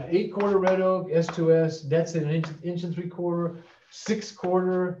 So yeah, 8/4 red oak, S2S, that's an inch and 3/4,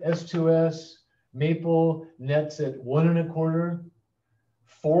 6/4 S2S, maple nets at 1 1/4,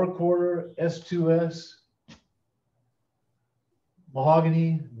 4/4 S2S,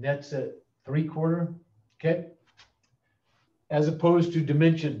 mahogany nets at 3/4. Okay. As opposed to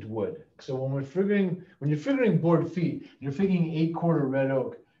dimensioned wood. So when you're figuring board feet, you're figuring 8/4 red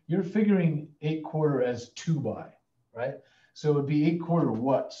oak. You're figuring 8/4 as 2x, right? So it would be 8/4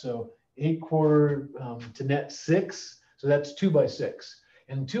 what? So 8/4 to net 6. So that's 2x6.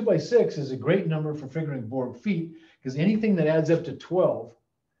 And 2x6 is a great number for figuring board feet because anything that adds up to 12,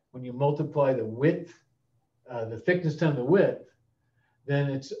 when you multiply the width, the thickness times the width, then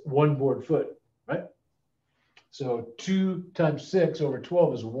it's 1 board foot, right? So 2 times 6 over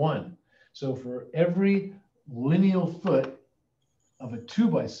 12 is 1. So for every lineal foot of a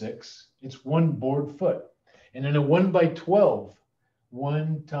 2x6, it's 1 board foot. And in a 1x12,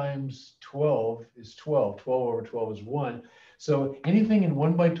 1 times 12 is 12. 12 over 12 is 1. So anything in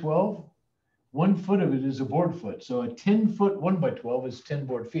 1x12, 1 foot of it is a board foot. So a 10-foot 1x12 is 10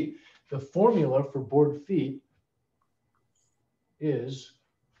 board feet. The formula for board feet is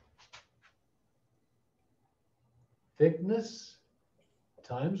thickness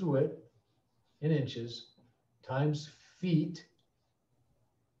times width in inches times feet.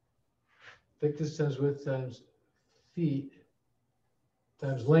 Thickness times width times feet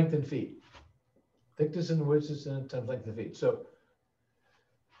times length in feet. Thickness and width times length in feet. So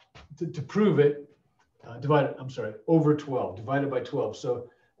to prove it, over 12, divided by 12. So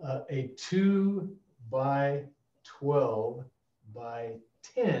a 2x12 by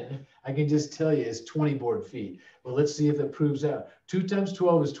 10, I can just tell you is 20 board feet. Well, let's see if it proves out. 2 times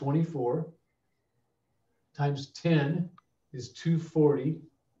 12 is 24. Times 10 is 240.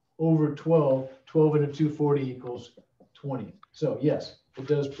 Over 12, 12 into 240 equals 20. So yes, it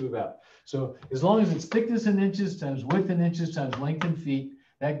does prove out. So as long as it's thickness in inches times width in inches times length in feet,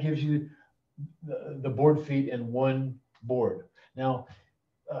 that gives you the board feet in 1 board. Now,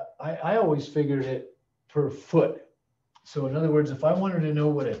 I always figured it per foot. So in other words, if I wanted to know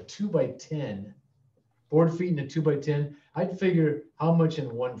what a 2x10, board feet in a 2x10, I'd figure how much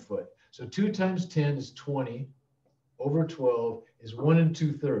in 1 foot. So 2 times 10 is 20 over 12 is 1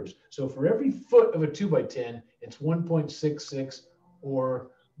 2/3. So for every foot of a 2x10, it's 1.66 or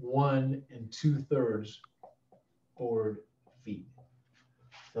 1 2/3 board feet.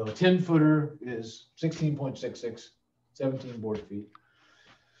 So a 10-footer is 16.66, 17 board feet.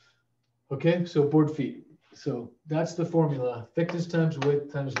 Okay, so board feet. So that's the formula, thickness times width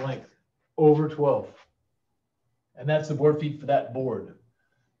times length over 12. And that's the board feet for that board.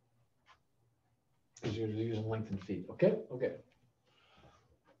 Because you're using length in feet, okay? Okay.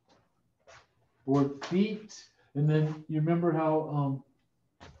 Board feet, and then you remember how,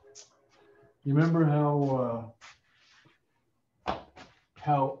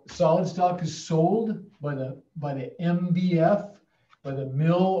 how solid stock is sold by the MBF, by the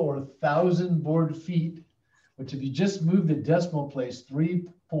mill or 1,000 board feet. But if you just move the decimal place 3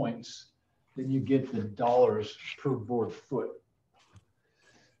 points, then you get the dollars per board foot.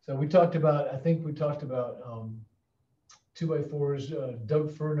 So we talked about, I think we talked about 2x4s,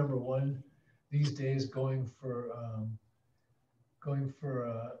 Doug Fir #1 these days going for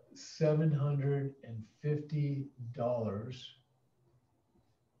 $750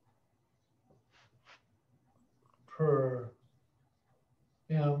 per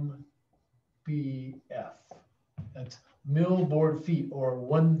MBF. That's mill board feet, or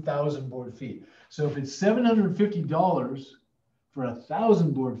 1,000 board feet. So if it's $750 for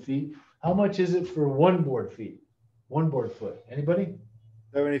 1,000 board feet, how much is it for 1 board feet? 1 board foot. Anybody?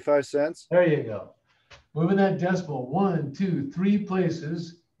 75 cents. There you go. Moving that decimal 1, 2, 3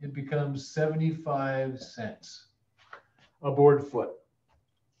 places, it becomes 75 cents a board foot.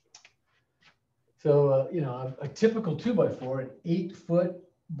 So, you know, a typical 2x4, an 8 foot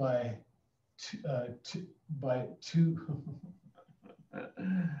by 2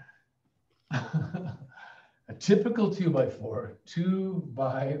 a typical 2x4,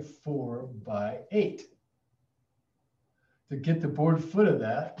 2x4 by 8. To get the board foot of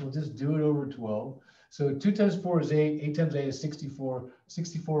that, we'll just do it over 12. So 2 times 4 is 8, 8 times 8 is 64.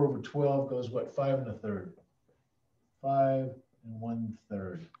 64 over 12 goes what, 5 1/3. 5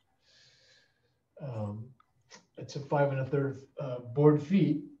 1/3. It's a 5 1/3 board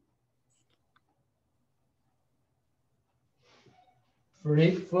feet for an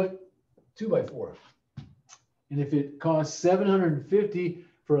 8 foot 2x4. And if it costs $750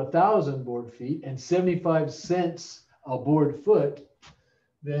 for 1,000 board feet and 75 cents a board foot,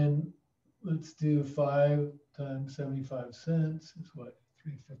 then let's do 5 times 75 cents. It's what,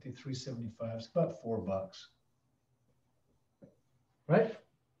 350, 375. It's about $4. Right?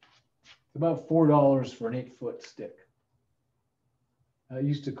 It's about $4 for an 8 foot stick. It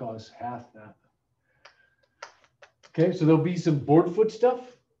used to cost half that. Okay, so there'll be some board foot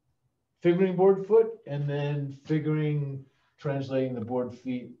stuff, figuring board foot, and then translating the board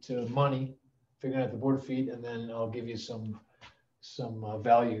feet to money, figuring out the board feet, and then I'll give you some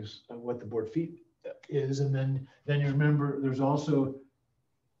values of what the board feet is. And then you remember there's also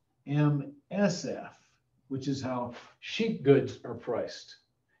MSF, which is how sheet goods are priced.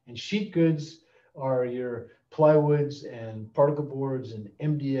 And sheet goods are your plywoods and particle boards and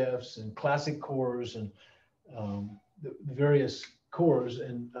MDFs and classic cores and the various cores,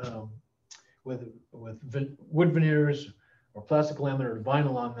 and with wood veneers or plastic laminate or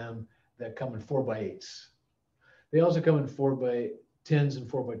vinyl on them that come in 4x8s. They also come in 4x10s and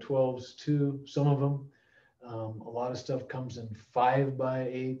 4x12s too, some of them. A lot of stuff comes in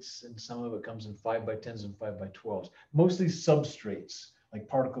 5x8s, and some of it comes in 5x10s and 5x12s. Mostly substrates like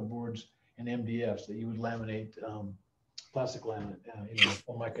particle boards and MDFs that you would laminate, plastic laminate,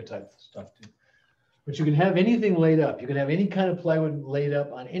 Formica type stuff too. But you can have anything laid up. You can have any kind of plywood laid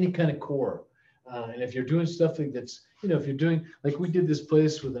up on any kind of core. And if you're doing stuff that's, if you're doing, like we did this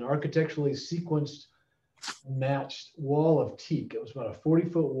place with an architecturally sequenced matched wall of teak. It was about a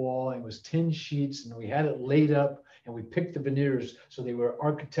 40-foot wall, and it was 10 sheets, and we had it laid up, and we picked the veneers so they were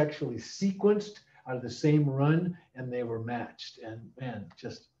architecturally sequenced out of the same run, and they were matched. And man,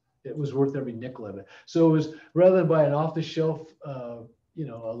 it was worth every nickel of it. So it was, rather than buy an off-the-shelf, a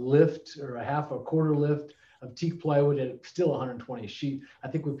lift or a quarter lift of teak plywood at still 120 a sheet, I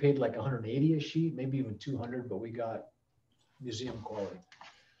think we paid like 180 a sheet, maybe even 200, but we got museum quality.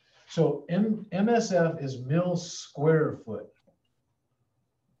 So MSF is mill square foot,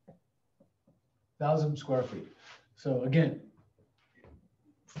 1,000 square feet. So again,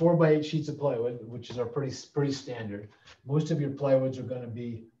 4x8 sheets of plywood, which is our pretty standard. Most of your plywoods are going to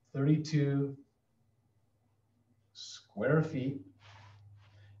be 32 square feet.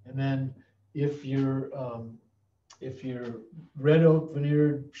 And then if your red oak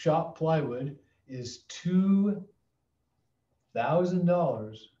veneered shop plywood is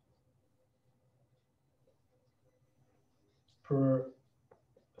 $2,000 per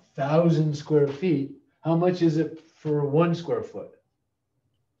 1,000 square feet, how much is it for 1 square foot?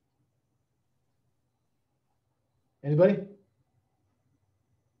 Anybody?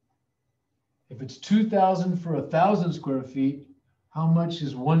 If it's 2,000 for 1,000 square feet, how much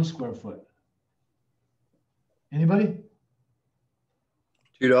is 1 square foot? Anybody?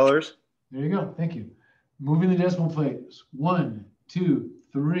 $2. There you go. Thank you. Moving the decimal place. 1, 2,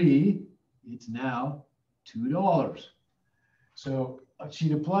 3. It's now $2. So a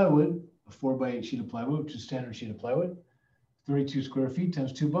sheet of plywood, a 4x8 sheet of plywood, which is a standard sheet of plywood, 32 square feet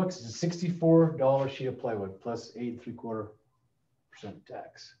times $2 is a $64 sheet of plywood plus 8 3/4%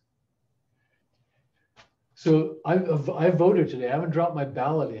 tax. So I voted today. I haven't dropped my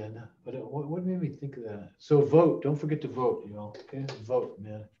ballot in, But what made me think of that? So vote. Don't forget to vote, you know. Okay, vote,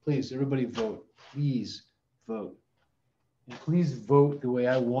 man. Please, everybody vote. Please vote. And please vote the way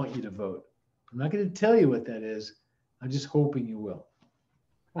I want you to vote. I'm not going to tell you what that is. I'm just hoping you will.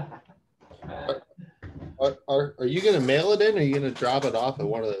 Are you going to mail it in, or are you going to drop it off at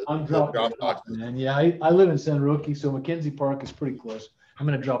one of the I'm dropping it off, man. Yeah, I live in San Roque, so Mackenzie Park is pretty close. I'm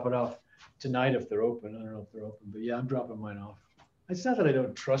going to drop it off tonight if they're open. I don't know if they're open, but yeah, I'm dropping mine off. It's not that I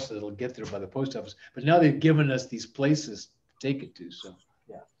don't trust that it'll get there by the post office, but now they've given us these places to take it to. So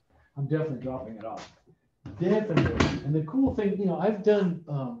yeah, I'm definitely dropping it off. Definitely. And the cool thing, you know, I've done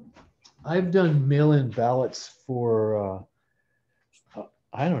mail-in ballots for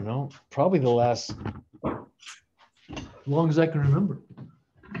I don't know, probably the last as long as I can remember,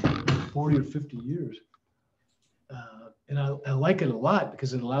 40 or 50 years. And I like it a lot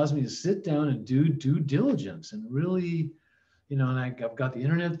because it allows me to sit down and do due diligence and really, you know, and I've got the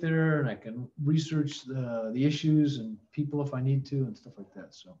internet there and I can research the issues and people if I need to and stuff like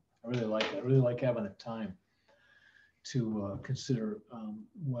that. So I really like it. I really like having the time to consider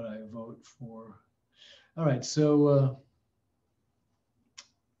what I vote for. All right, so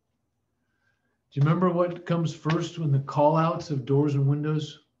do you remember what comes first when the call outs of doors and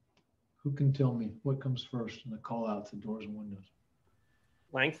windows? Who can tell me what comes first in the call outs of doors and windows?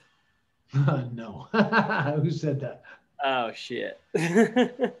 Length? No. Who said that? Oh, shit.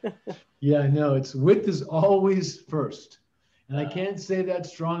 Yeah, I know. It's width is always first. And I can't say that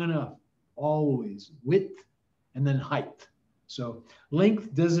strong enough. Always. Width and then height. So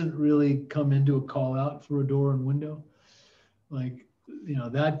length doesn't really come into a call out for a door and window. Like, you know,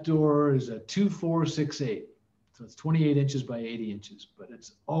 that door is a 2468. So it's 28 inches by 80 inches, but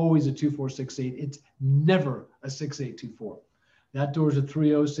it's always a 2468. It's never a 6824. That door is a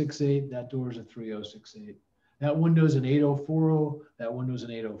 3068. That door is a 3068. That window is an 8040. That window is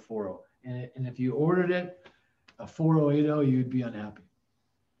an 8040. And if you ordered it a 4080, you'd be unhappy.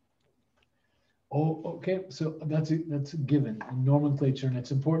 Oh, okay. So that's a given in nomenclature, and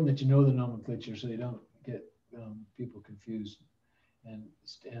it's important that you know the nomenclature so you don't get people confused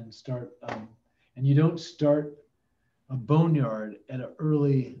and start. And you don't start a boneyard at an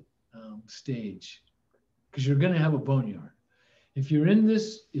early stage because you're going to have a boneyard. If you're in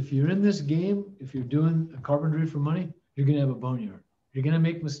this game, if you're doing a carpentry for money, you're going to have a boneyard. You're going to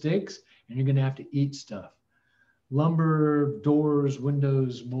make mistakes and you're going to have to eat stuff. Lumber, doors,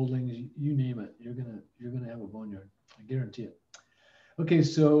 windows, moldings, you name it. You're going to have a boneyard. I guarantee it. Okay,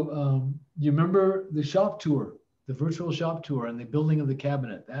 so you remember the shop tour, the virtual shop tour and the building of the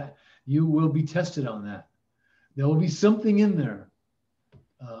cabinet. That you will be tested on that. There will be something in there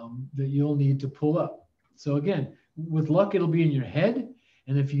that you'll need to pull up. So again, with luck, it'll be in your head.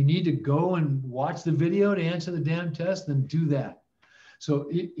 And if you need to go and watch the video to answer the damn test, then do that. So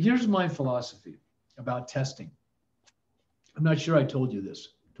here's my philosophy about testing. I'm not sure I told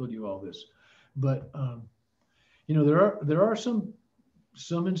you all this, but you know, there are some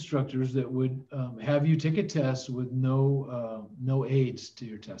instructors that would have you take a test with no aids to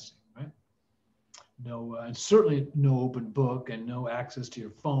your testing, right? No, and certainly no open book and no access to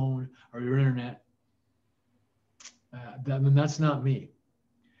your phone or your internet. That's not me.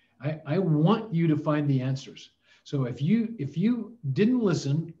 I want you to find the answers. So if you didn't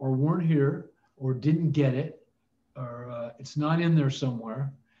listen or weren't here or didn't get it, or it's not in there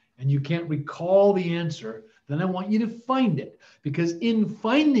somewhere, and you can't recall the answer, then I want you to find it, because in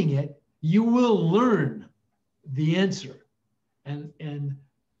finding it, you will learn the answer. And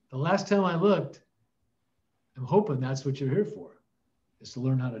the last time I looked, I'm hoping that's what you're here for, is to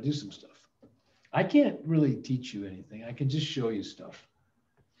learn how to do some stuff. I can't really teach you anything. I can just show you stuff.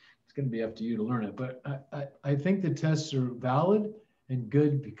 It's going to be up to you to learn it. But I think the tests are valid and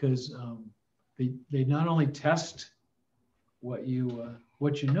good because they not only test what you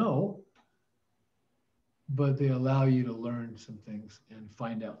know, but they allow you to learn some things and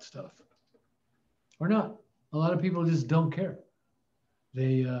find out stuff. Or not. A lot of people just don't care.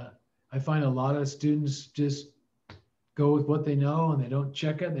 I find a lot of students just go with what they know and they don't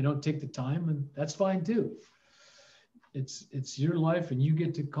check it, they don't take the time, and that's fine too. It's your life and you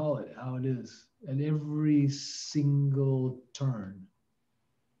get to call it how it is at every single turn.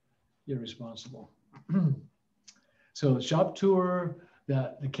 You're responsible. So shop tour,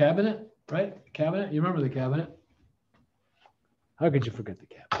 the cabinet, right? The cabinet, you remember the cabinet? How could you forget the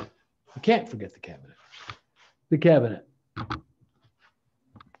cabinet? You can't forget the cabinet. The cabinet.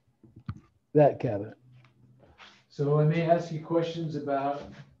 That cabinet. So I may ask you questions about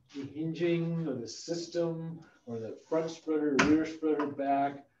the hinging or the system or the front spreader, rear spreader,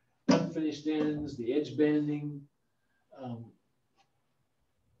 back, unfinished ends, the edge banding.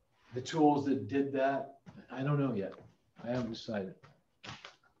 the tools that did that. I don't know yet. I haven't decided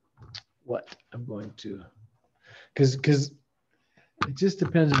what I'm going to, because it just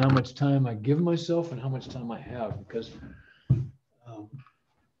depends on how much time I give myself and how much time I have, because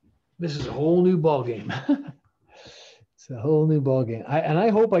this is a whole new ball game. It's a whole new ball game. And I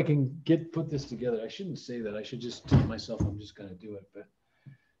hope I can put this together. I shouldn't say that. I should just tell myself I'm just going to do it, but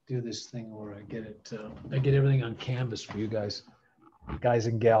do this thing where I get it. I get everything on canvas for you guys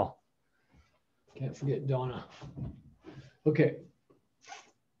and gal. Can't forget Donna. Okay.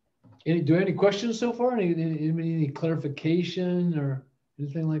 Do I have any questions so far? Any clarification or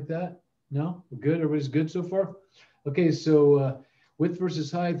anything like that? No? We're good? Everybody's good so far? Okay, so width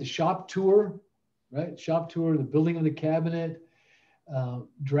versus height, the shop tour, right? Shop tour, the building of the cabinet,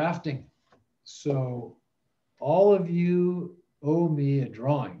 drafting. So all of you owe me a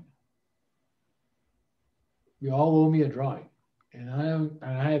drawing. You all owe me a drawing. And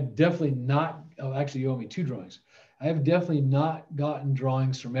I have definitely not, actually you owe me 2 drawings. I have definitely not gotten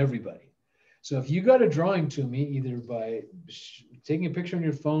drawings from everybody. So if you got a drawing to me, either by taking a picture on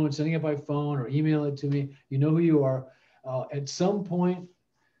your phone, sending it by phone, or email it to me, you know who you are. At some point,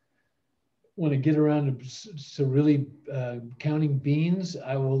 when I get around to really counting beans,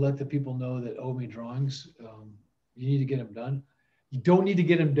 I will let the people know that owe me drawings. You need to get them done. You don't need to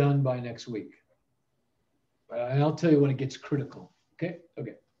get them done by next week. And I'll tell you when it gets critical. Okay?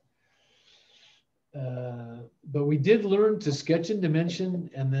 Okay. But we did learn to sketch in dimension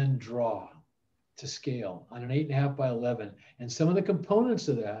and then draw to scale on an 8.5 by 11. And some of the components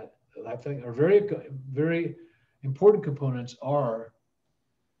of that, I think, are very, very important components are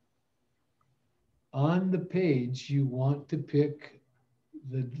on the page. You want to pick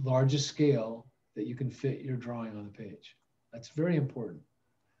the largest scale that you can fit your drawing on the page. That's very important.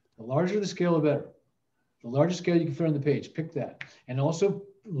 The larger the scale, the better. The largest scale you can fit on the page, pick that. And also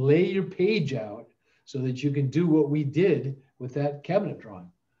lay your page out so that you can do what we did with that cabinet drawing.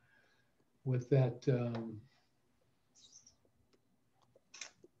 With that, I'm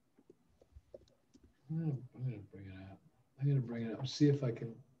gonna bring it up. I'm gonna bring it up and see if I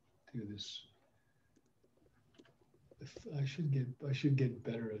can do this. I should get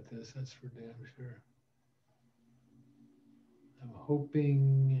better at this. That's for damn sure. I'm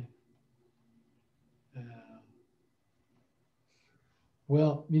hoping.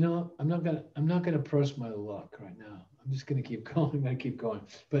 Well, you know, I'm not gonna press my luck right now. I'm just gonna keep going. I'm gonna keep going.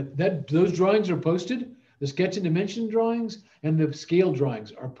 But those drawings are posted. The sketch and dimension drawings and the scale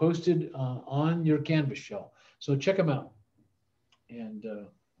drawings are posted on your Canvas shell. So check them out. And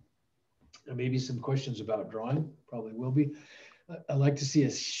maybe some questions about drawing. Probably will be. I like to see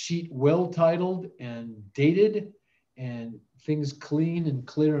a sheet well titled and dated, and things clean and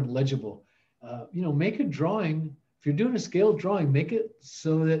clear and legible. You know, make a drawing. If you're doing a scale drawing, make it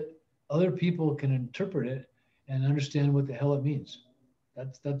so that other people can interpret it and understand what the hell it means.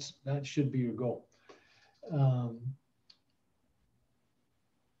 That should be your goal. Do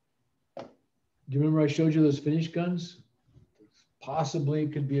you remember I showed you those finish guns? Possibly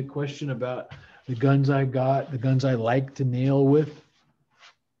could be a question about the guns I got, the guns I like to nail with.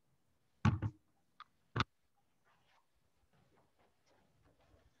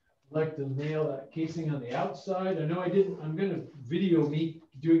 Like to nail that casing on the outside. I know I didn't. I'm going to video me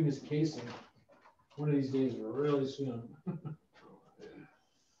doing this casing one of these days, really soon.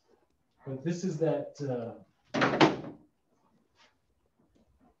 But this is that.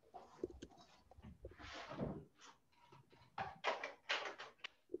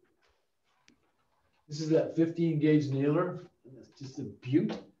 This is that 15 gauge nailer. It's just a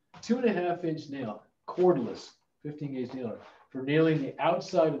beaut. 2.5 inch nail, cordless, 15 gauge nailer. For nailing the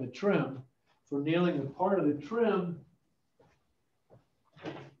outside of the trim, for nailing a part of the trim,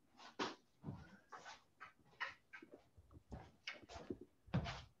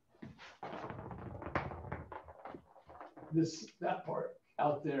 that part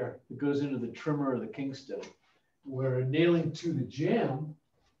out there that goes into the trimmer or the king stud, where nailing to the jamb,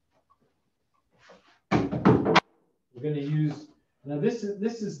 we're going to use. Now this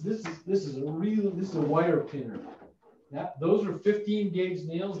is a wire pinner. Those are 15 gauge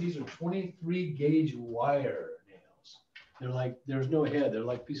nails. These are 23 gauge wire nails. They're like, there's no head. They're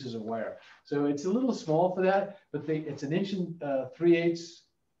like pieces of wire. So it's a little small for that, but it's an 1 3/8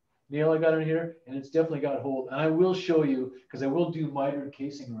 nail I got in here, and it's definitely got hold. And I will show you, because I will do mitered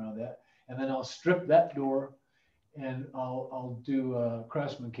casing around that, and then I'll strip that door, and I'll do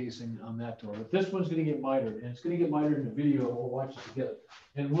Craftsman casing on that door. But this one's going to get mitered, and it's going to get mitered in the video. We'll watch it together,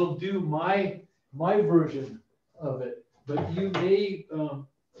 and we'll do my version of it. But you may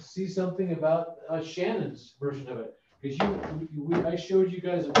see something about Shannon's version of it. Because I showed you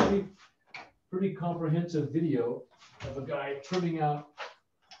guys a pretty comprehensive video of a guy trimming out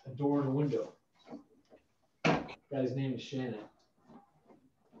a door and a window. Guy's name is Shannon.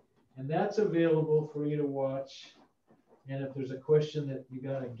 And that's available for you to watch. And if there's a question that you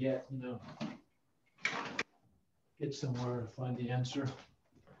gotta get, get somewhere to find the answer,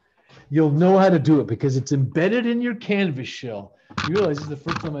 you'll know how to do it because it's embedded in your Canvas shell. You realize this is the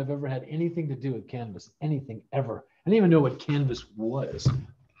first time I've ever had anything to do with Canvas, anything ever. I didn't even know what Canvas was.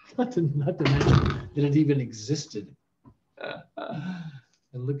 Not to mention that it even existed.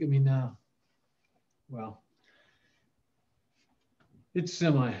 And look at me now. Well, it's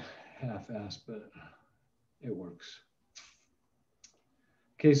semi-half-assed, but it works.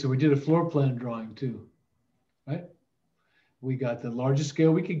 Okay, so we did a floor plan drawing too, right? We got the largest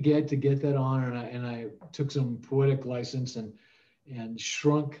scale we could get to get that on, and I took some poetic license and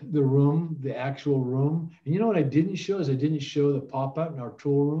shrunk the room, the actual room. And you know what I didn't show is I didn't show the pop-out in our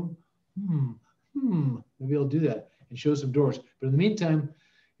tool room. Maybe I'll do that and show some doors. But in the meantime,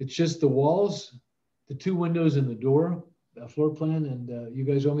 it's just the walls, the 2 windows and the door, the floor plan. And you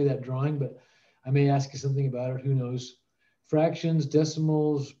guys owe me that drawing, but I may ask you something about it. Who knows? Fractions,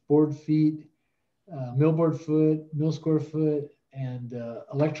 decimals, board feet, millboard foot, mill square foot, and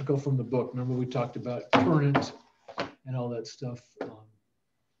electrical from the book. Remember we talked about current and all that stuff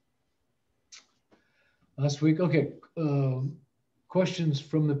last week. Okay, questions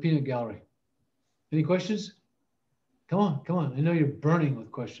from the peanut gallery. Any questions? Come on. I know you're burning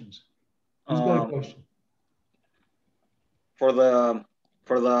with questions. Who's got a question? For the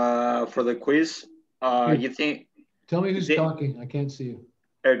quiz, you think? Tell me who's talking. I can't see you.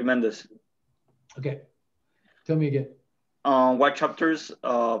 Eric Mendez. Okay. Tell me again. What chapters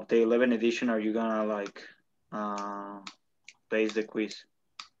of the 11th edition are you gonna base the quiz?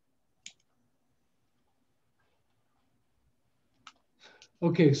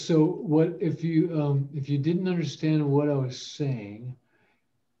 Okay, so what if you didn't understand what I was saying?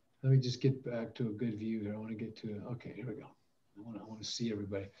 Let me just get back to a good view here. I want to get to it. Okay, here we go. I want to see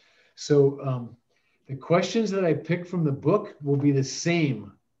everybody. So the questions that I picked from the book will be the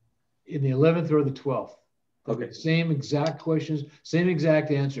same in the 11th or the 12th. Okay. Same exact questions, same exact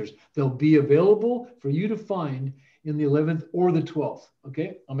answers. They'll be available for you to find in the 11th or the 12th.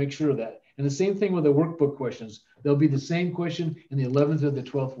 Okay, I'll make sure of that. And the same thing with the workbook questions. They'll be the same question in the 11th or the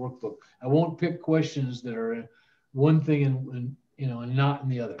 12th workbook. I won't pick questions that are one thing and not in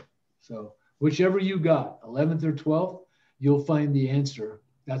the other. So whichever you got, 11th or 12th, you'll find the answer.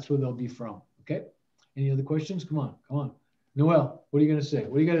 That's where they'll be from. Okay. Any other questions? Come on. Noel, what are you going to say?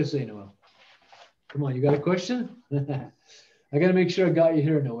 What do you got to say, Noel? Come on, you got a question? I got to make sure I got you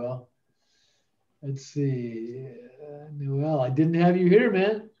here, Noel. Let's see. Noel, I didn't have you here,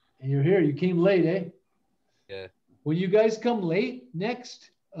 man. And you're here. You came late, eh? Yeah. When you guys come late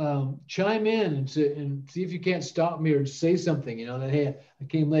next, chime in and see if you can't stop me or say something, that, hey, I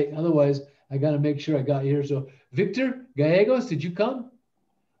came late. Otherwise, I got to make sure I got you here. So, Victor Gallegos, did you come?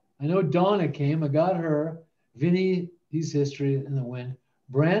 I know Donna came. I got her. Vinny, he's history in the wind.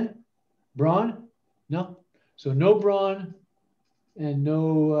 Braun? No. So no Braun and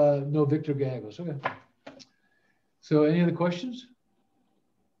no Victor Gallegos. Okay. So any other questions?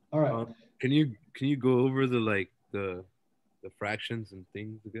 All right. Can you go over the fractions and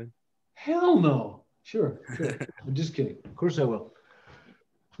things again? Hell no. Sure. I'm just kidding. Of course I will.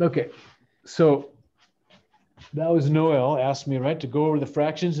 Okay. So that was Noel asked me, right, to go over the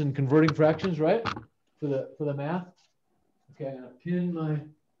fractions and converting fractions, right? For the math. Okay, I'm gonna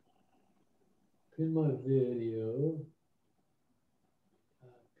pin my video.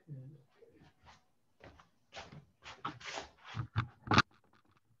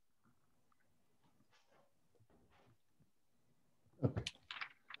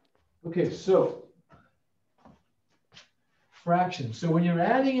 Okay, so fractions. So when you're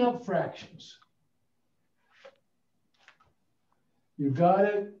adding up fractions, you've got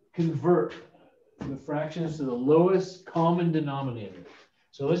to convert the fractions to the lowest common denominator.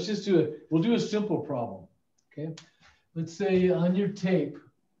 So let's just we'll do a simple problem, okay? Let's say on your tape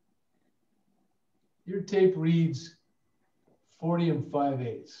reads 40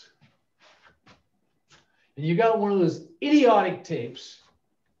 5/8. And you got one of those idiotic tapes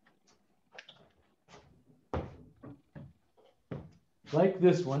like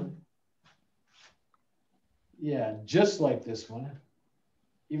this one. Yeah, just like this one,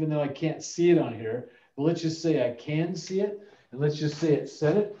 even though I can't see it on here. But let's just say I can see it. And let's just say it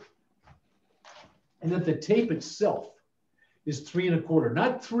said it. And that the tape itself is 3 1/4.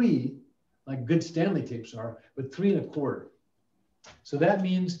 Not 3, like good Stanley tapes are, but 3 1/4. So that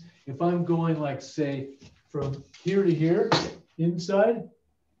means if I'm going like, say, from here to here inside.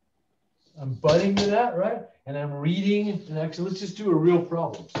 I'm butting to that, right? And I'm reading, and actually let's just do a real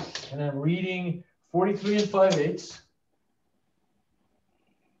problem. And I'm reading 43 5/8.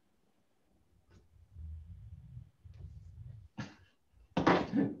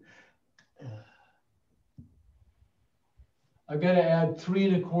 I've got to add 3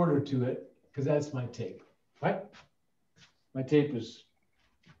 1/4 to it because that's my tape, right? My tape is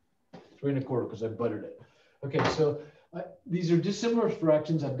 3 1/4 because I buttered it. Okay, so these are dissimilar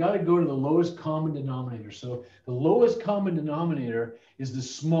fractions. I've got to go to the lowest common denominator. So the lowest common denominator is the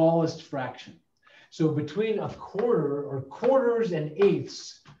smallest fraction. So between a quarter or quarters and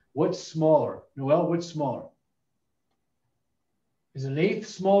eighths, what's smaller? Noel, what's smaller? Is an eighth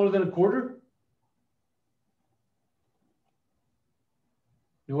smaller than a quarter?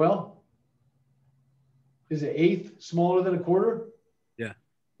 Noel? Is an eighth smaller than a quarter? Yeah.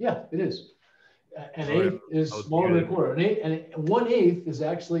 Yeah, it is. An eighth is smaller than a quarter. And 1/8 is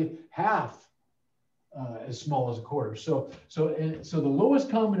actually half as small as a quarter. So the lowest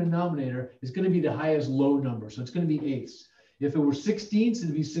common denominator is going to be the highest low number. So it's going to be eighths. If it were 16ths,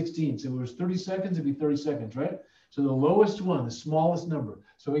 it'd be 16ths. If it was 30 seconds, it'd be 30 seconds, right? So the lowest one, the smallest number.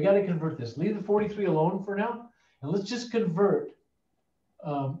 So we got to convert this. Leave the 43 alone for now, and let's just convert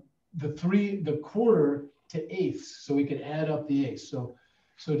the quarter to eighths, so we can add up the eighths. So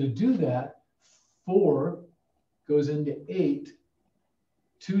to do that, 4 goes into 8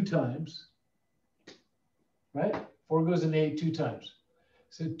 2 times, right? 4 goes into 8 2 times.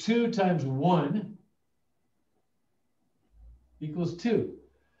 So 2 times 1 equals 2.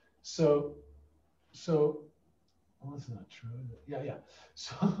 So well, that's not true. Yeah.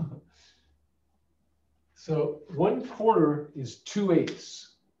 So 1/4 is 2/8.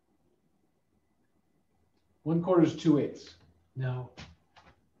 1/4 is 2/8. Now,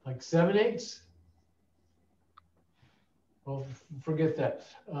 like 7/8. Well, forget that.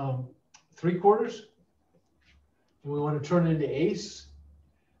 3/4. And we want to turn it into eighths.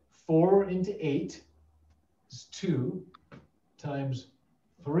 4 into 8 is 2 times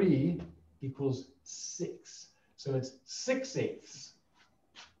 3 equals 6. So it's 6/8.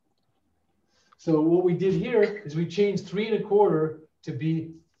 So what we did here is we changed 3 1/4 to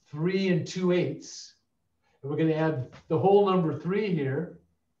be 3 2/8. And we're going to add the whole number 3 here,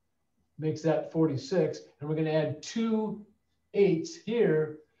 makes that 46. And we're going to add 2 8s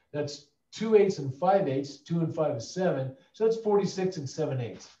here. That's 2 8s and 5 8s. 2 and 5 is 7. So that's 46 and 7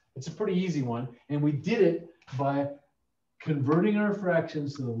 8. It's a pretty easy one. And we did it by converting our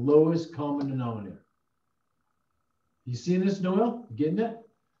fractions to the lowest common denominator. You seeing this, Noel? Getting it?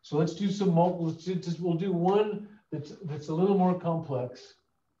 So let's do some multiple. We'll do one that's a little more complex.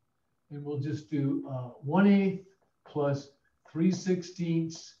 And we'll just do 1/8 plus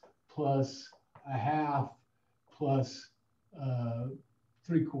 3/16 plus 1/2 plus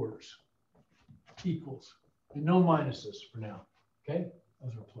 3/4 equals, and no minuses for now. Okay,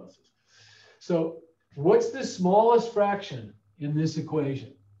 those are pluses. So what's the smallest fraction in this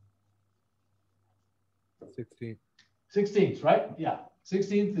equation? 16. 16th, right? Yeah,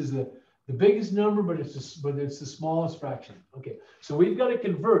 16th is the biggest number, but it's the smallest fraction. Okay, so we've got to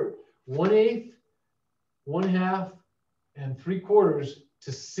convert 1/8, 1/2, and 3/4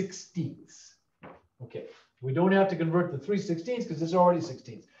 to 16ths. Okay, we don't have to convert the 3/16 because it's already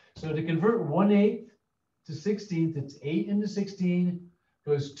 16ths. So to convert 1/8 to 16th, it's 8 into 16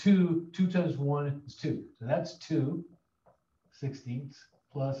 goes 2. 2 times 1 is 2. So that's 2 16ths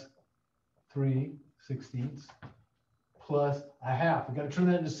plus 3 16ths plus 1/2. We've got to turn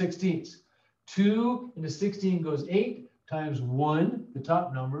that into 16ths. 2 into 16 goes 8 times 1, the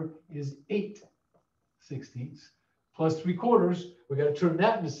top number, is 8 16ths. Plus 3/4, we got to turn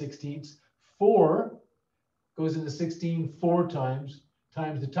that into 16ths. 4 goes into 16 4 times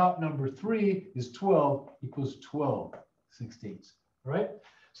the top number 3 is 12 equals 12 16ths. All right?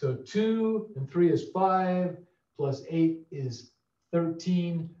 So 2 and 3 is 5, plus 8 is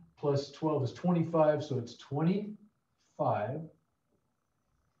 13, plus 12 is 25, so it's 25.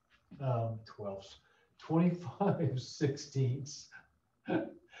 25 16ths.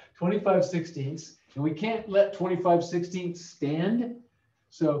 25 16ths. And we can't let 25 16ths stand.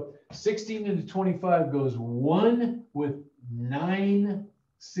 So 16 into 25 goes 1 with 9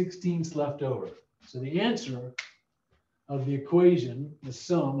 16ths left over. So the answer of the equation, the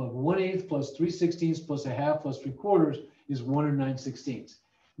sum of 1/8 plus 3/16 plus 1/2 plus 3/4 is 1 and 9 16ths.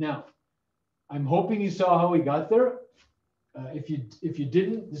 Now, I'm hoping you saw how we got there. If you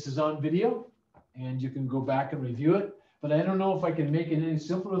didn't, this is on video, and you can go back and review it. But I don't know if I can make it any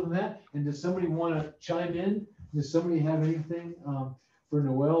simpler than that. And does somebody want to chime in? Does somebody have anything for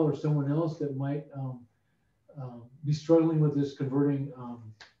Noel or someone else that might be struggling with this converting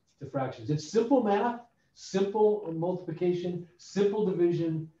to fractions. It's simple math, simple multiplication, simple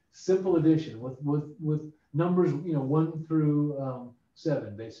division, simple addition with numbers, 1 through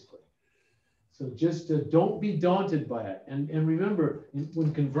 7, basically. So just don't be daunted by it. And remember,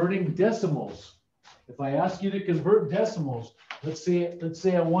 when converting decimals, if I ask you to convert decimals, let's say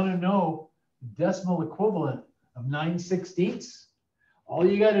I want to know the decimal equivalent of 9/16. All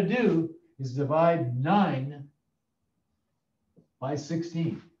you got to do is divide 9 by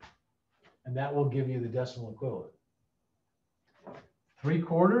 16, and that will give you the decimal equivalent.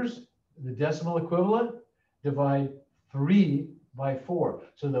 3/4, the decimal equivalent, divide 3 by 4.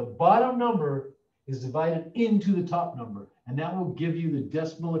 So the bottom number is divided into the top number, and that will give you the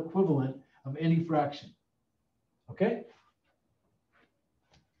decimal equivalent of any fraction. Okay?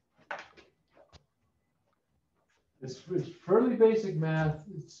 It's fairly basic math.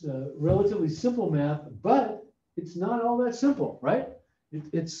 It's relatively simple math, but it's not all that simple, right?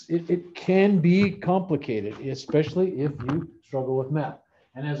 It can be complicated, especially if you struggle with math.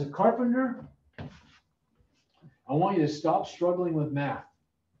 And as a carpenter, I want you to stop struggling with math,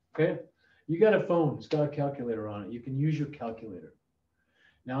 okay? You got a phone, it's got a calculator on it. You can use your calculator.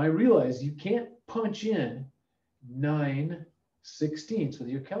 Now I realize you can't punch in 9/16 with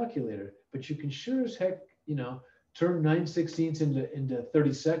your calculator, but you can sure as heck, turn 9/16 into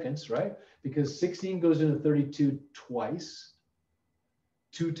 30 seconds, right? Because 16 goes into 32 twice.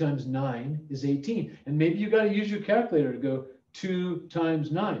 2 times 9 is 18. And maybe you got to use your calculator to go 2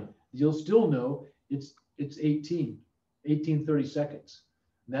 times 9. You'll still know it's 18 30 seconds.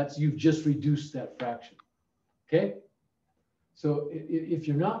 And that's, you've just reduced that fraction. Okay? So if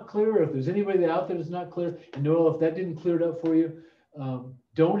you're not clear, if there's anybody out there that's not clear, and Noel, if that didn't clear it up for you,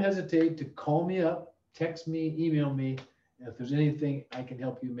 don't hesitate to call me up, text me, email me. If there's anything I can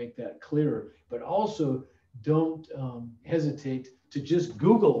help you make that clearer. But also don't hesitate to just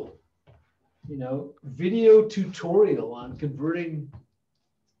Google, video tutorial on converting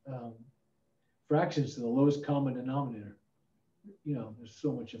fractions to the lowest common denominator. There's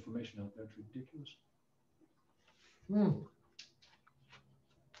so much information out there, it's ridiculous.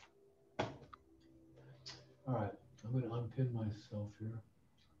 All right, I'm going to unpin myself here.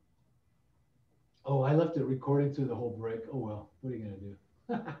 Oh, I left it recording through the whole break. Oh, well, what are you going to do?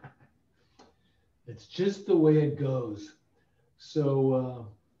 It's just the way it goes. So,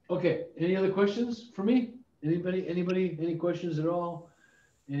 okay, any other questions for me? Anybody, any questions at all?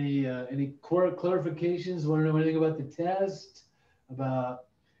 Any clarifications? Want to know anything about the test? Want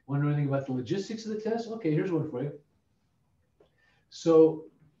to know anything about the logistics of the test? Okay, here's one for you. So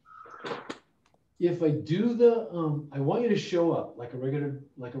if I do I want you to show up like a regular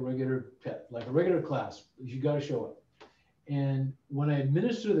class. You got to show up. And when I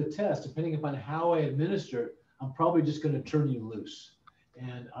administer the test, depending upon how I administer it, I'm probably just going to turn you loose.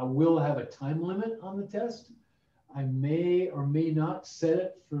 And I will have a time limit on the test. I may or may not set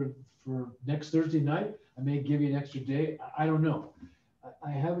it for next Thursday night. I may give you an extra day. I don't know.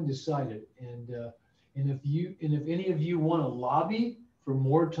 I haven't decided. And if any of you want to lobby for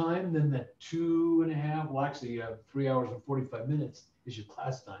more time than the 2.5, well, actually you have 3 hours and 45 minutes is your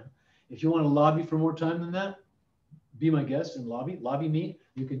class time. If you want to lobby for more time than that, be my guest and lobby me.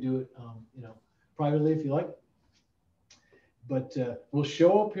 You can do it, privately if you like. But we'll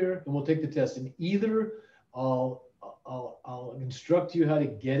show up here and we'll take the test. And either I'll instruct you how to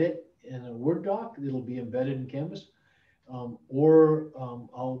get it in a Word doc that'll be embedded in Canvas, or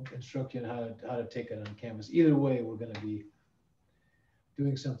I'll instruct you on how to take it on Canvas. Either way, we're going to be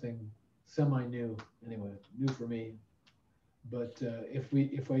doing something semi-new, anyway, new for me. But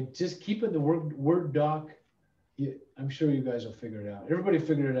if I just keep it in the Word doc, I'm sure you guys will figure it out. Everybody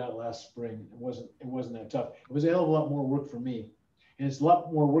figured it out last spring. It wasn't that tough. It was a hell of a lot more work for me, and it's a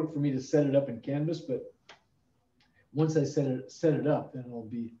lot more work for me to set it up in Canvas. But once I set it up, then it'll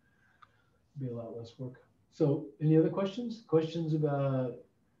be a lot less work. So, any other questions? Questions about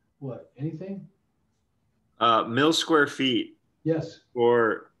what? Anything? Mill square feet. Yes.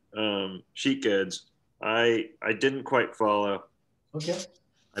 For sheet goods, I didn't quite follow. Okay.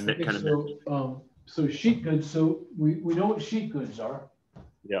 I So sheet goods, so we know what sheet goods are.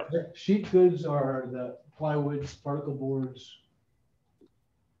 Yeah. Sheet goods are the plywoods, particle boards,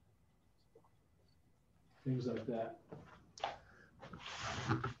 things like that.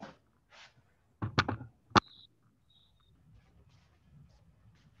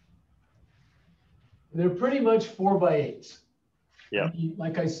 They're pretty much 4x8s. Yeah.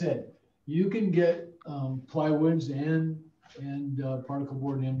 Like I said, you can get plywoods and particle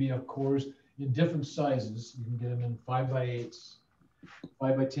board and MDF cores in different sizes. You can get them in 5x8s.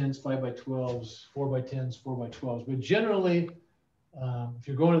 5x10s, 5x12s, 4x10s, 4x12s. But generally, if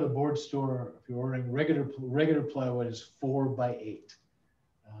you're going to the board store, if you're ordering regular plywood, is 4x8,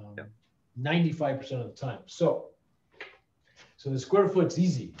 95% of the time. So the square foot's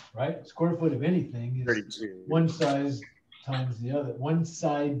easy, right? Square foot of anything is 32. one size times the other, one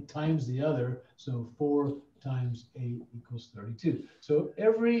side times the other. So 4 times 8 equals 32. So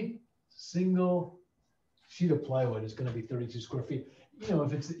every single sheet of plywood is going to be 32 square feet. You know,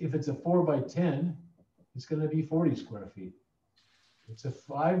 if it's a 4x10, it's going to be 40 square feet. If it's a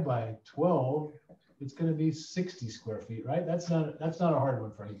 5x12, it's going to be 60 square feet, right? That's not a hard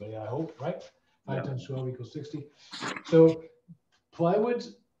one for anybody, I hope, right? 5 times 12 equals 60. So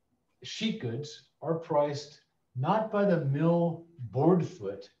plywoods, sheet goods are priced not by the mill board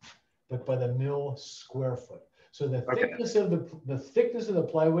foot, but by the mill square foot. So the thickness of the thickness of the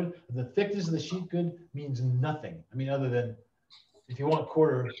plywood, the thickness of the sheet good means nothing. I mean, other than if you want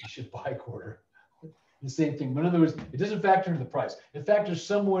quarter, you should buy quarter. The same thing. But in other words, it doesn't factor into the price. It factors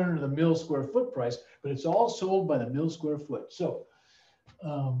somewhere into the mill square foot price, but it's all sold by the mill square foot. So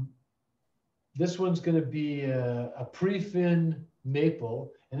this one's going to be a pre-fin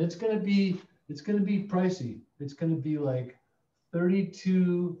maple, and it's going to be pricey. It's going to be like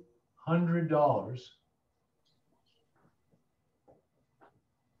 $3,200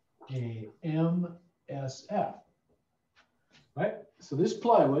 a MSF, right? So this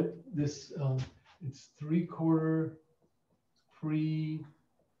plywood, this it's 3/4 pre-fin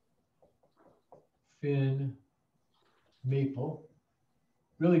maple,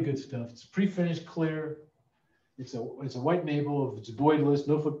 really good stuff. It's pre-finished clear. It's a white maple. It's voidless,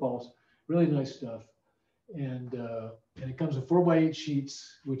 no footballs. Really nice stuff. And it comes with 4x8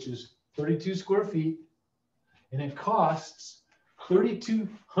 sheets, which is 32 square feet, and it costs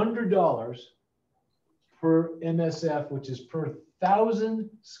 $3,200 per MSF, which is per 1,000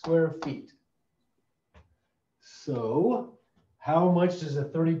 square feet. So how much does a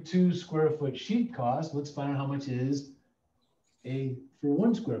 32 square foot sheet cost? Let's find out how much it is for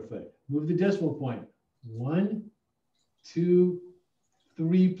 1 square foot. Move the decimal point. 1, 2,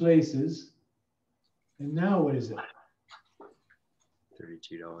 3 places. And now what is it?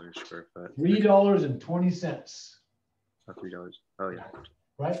 $32 square foot. $3.20. Oh, $3. Oh, yeah.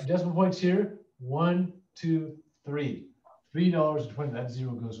 Right? Decimal points here. 1, 2, 3. $3.20. That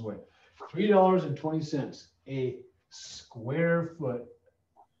zero goes away. $3.20 a square foot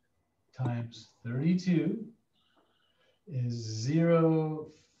times 32 is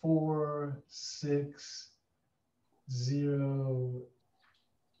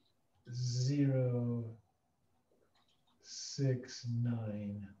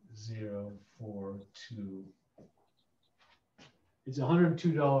It's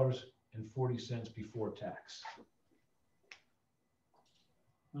 $102.40 before tax.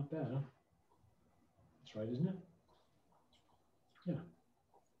 Not bad, huh? That's right, isn't it? Yeah.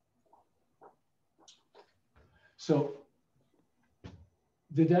 So,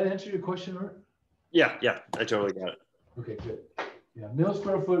 did that answer your question, Art? Yeah, I totally got it. Okay, good. Yeah, mill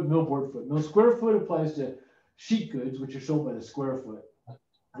square foot, mill board foot. Mill square foot applies to sheet goods, which are sold by the square foot,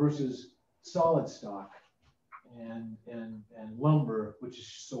 versus solid stock and lumber, which is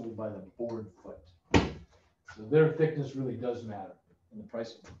sold by the board foot. So their thickness really does matter in the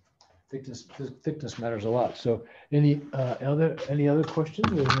pricing. Thickness matters a lot. So any other questions?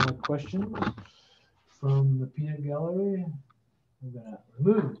 Any other questions from the peanut gallery? I'm gonna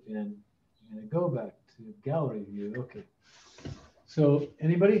remove it and I'm gonna go back to gallery view. Okay. So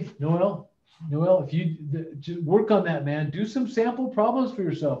anybody? Noel, if you work on that, man, do some sample problems for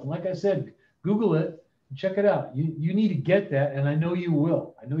yourself. And like I said, Google it and check it out. You need to get that, and I know you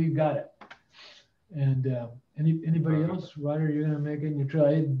will. I know you got it. And anybody else, Ryder? You're gonna make it in your try.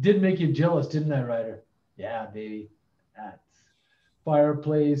 It did make you jealous, didn't I, Ryder? Yeah, baby. That's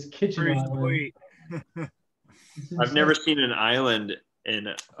fireplace, kitchen island. I've never seen an island in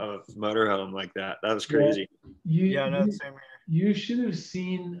a motorhome like that. That was crazy. No, same here. You should have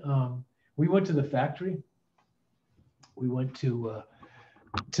seen. We went to the factory. We went to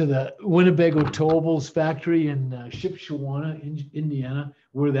the Winnebago Towables factory in Shipshewana, Indiana,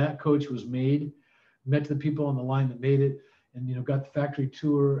 where that coach was made. Met the people on the line that made it, and got the factory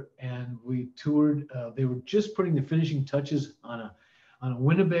tour. And we toured. They were just putting the finishing touches on a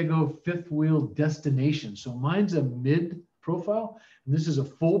Winnebago fifth wheel Destination. So mine's a mid profile, and this is a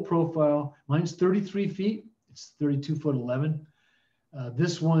full profile. Mine's 33 feet. It's 32 foot 11.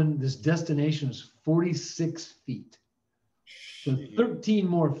 This Destination is 46 feet. So 13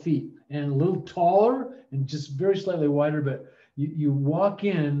 more feet, and a little taller and just very slightly wider. But you walk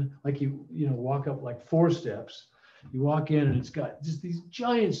in like you walk up like 4 steps, You walk in and it's got just these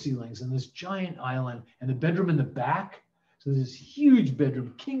giant ceilings and this giant island and the bedroom in the back. So there's this huge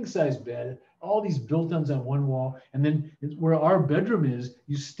bedroom, king size bed, all these built-ins on one wall. And then where our bedroom is,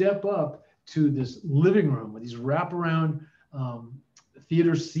 you step up to this living room with these wraparound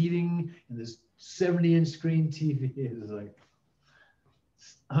theater seating and this 70-inch screen TV. It's like,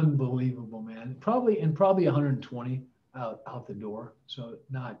 it's unbelievable, man. Probably 120 out the door. So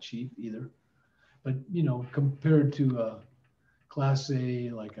not cheap either. But, you know, compared to a Class A,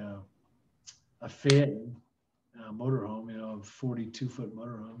 like a Fayette motorhome, you know, a 42-foot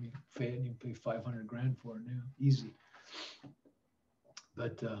motorhome, Fayette, you pay $500,000 for it new, easy.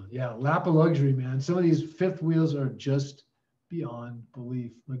 But yeah, lap of luxury, man. Some of these fifth wheels are just beyond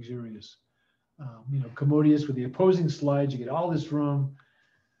belief luxurious. You know, commodious with the opposing slides. You get all this room.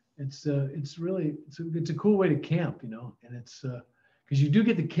 It's really it's a cool way to camp, you know, and it's because you do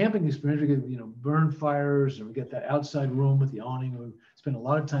get the camping experience. We get, you know, burn fires, and we get that outside room with the awning. We spend a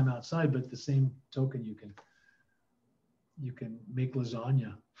lot of time outside, but at the same token, you can make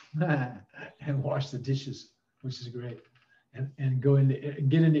lasagna and wash the dishes, which is great, and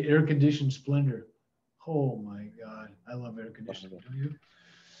get into air conditioned splendor. Oh my God, I love air conditioning. Don't you?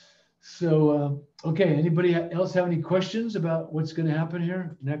 So okay, anybody else have any questions about what's going to happen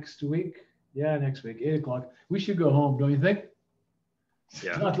here next week? Yeah, next week, 8 o'clock. We should go home, don't you think?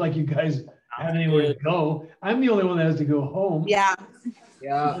 Yeah. It's not like you guys have anywhere to go. I'm the only one that has to go home. Yeah.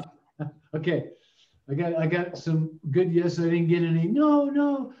 Yeah. Okay. I got some good yes. I didn't get any.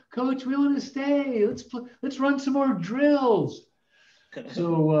 No, coach, we want to stay. Let's run some more drills.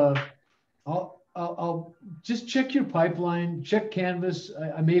 So I'll just check your pipeline, check Canvas.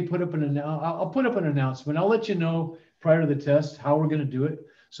 I may put up I'll put up an announcement. I'll let you know prior to the test how we're going to do it,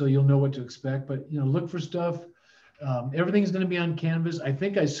 so you'll know what to expect. But you know, look for stuff. Everything's going to be on Canvas. I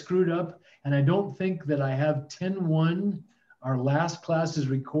think I screwed up, and I don't think that I have 10-1. Our last class is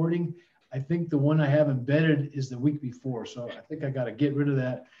recording. I think the one I have embedded is the week before. So I think I got to get rid of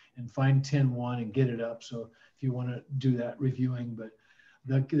that and find 10-1 and get it up. So if you want to do that reviewing, but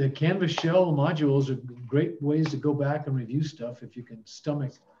the Canvas shell modules are great ways to go back and review stuff if you can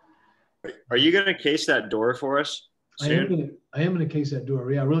stomach. Are you going to case that door for us soon? I am going to case that door.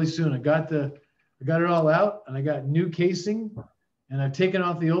 Yeah, really soon. I got it all out, and I got new casing, and I've taken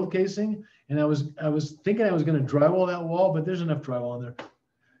off the old casing, and I was thinking I was going to drywall that wall, but there's enough drywall in there.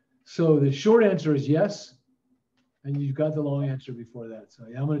 So the short answer is yes, and you got the long answer before that. So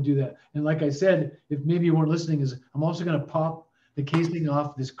yeah, I'm going to do that. And like I said, if maybe you weren't listening, I'm also going to pop the casing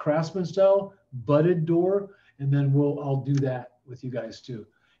off this Craftsman style butted door, and then I'll do that with you guys too.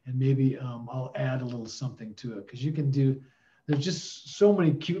 And maybe I'll add a little something to it, because you can do. There's just so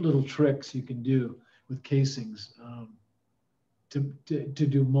many cute little tricks you can do with casings to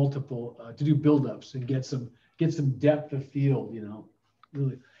do multiple to do buildups and get some depth of field, you know,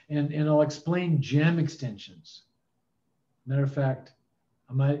 really. And I'll explain jam extensions. Matter of fact,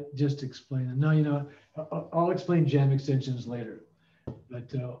 I might just explain it. No, you know, I'll explain jam extensions later.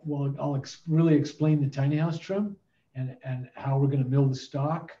 But I'll really explain the tiny house trim and how we're going to mill the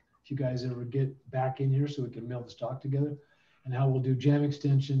stock. If you guys ever get back in here, so we can mill the stock together, and how we'll do jam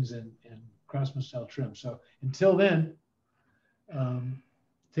extensions and Craftsman style trim. So until then,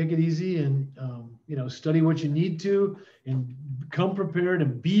 take it easy and you know, study what you need to, and come prepared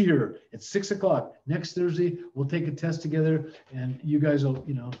and be here at 6 o'clock next Thursday. We'll take a test together, and you guys will,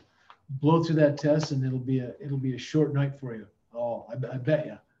 you know, blow through that test, and it'll be a short night for you. Oh, I bet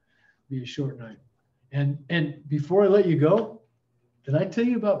you, it'll be a short night. And before I let you go, did I tell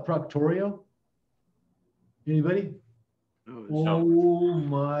you about Proctorio? Anybody? Oh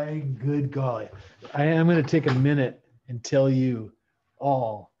my good golly! I am going to take a minute and tell you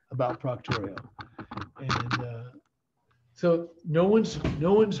all about Proctorio. And so no one's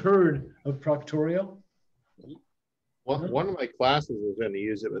heard of Proctorio? One of my classes was going to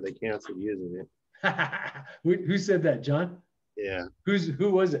use it, but they canceled using it. Who said that, John? Yeah.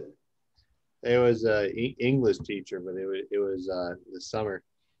 Who was it? It was an English teacher, but it was the summer.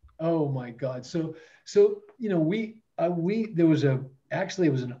 Oh my God! So you know, there was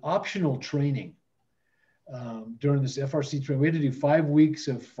it was an optional training during this FRC training. We had to do 5 weeks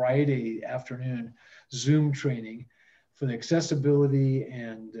of Friday afternoon Zoom training for the accessibility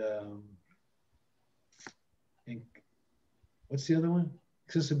and what's the other one?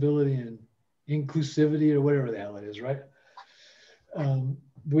 Accessibility and inclusivity, or whatever the hell it is, right?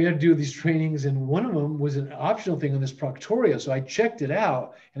 We had to do these trainings, and one of them was an optional thing on this Proctorio. So I checked it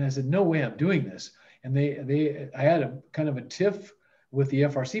out, and I said, no way I'm doing this. And I had a kind of a tiff with the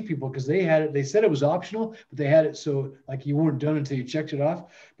FRC people, because they had it. They said it was optional, but they had it so like you weren't done until you checked it off.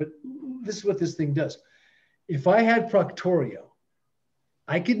 But this is what this thing does. if I had Proctorio,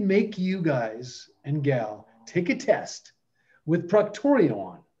 I could make you guys and gal take a test with Proctorio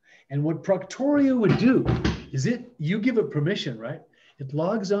on. And what Proctorio would do is you give it permission, right? It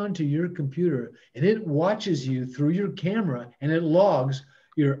logs onto your computer and it watches you through your camera and it logs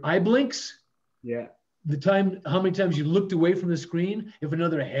your eye blinks. Yeah. The time, how many times you looked away from the screen, if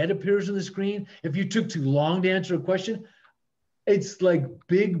another head appears on the screen, if you took too long to answer a question. It's like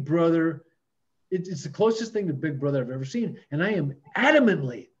Big Brother. It's the closest thing to Big Brother I've ever seen. And I am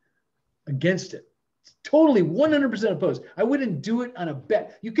adamantly against it. Totally 100% opposed. I wouldn't do it on a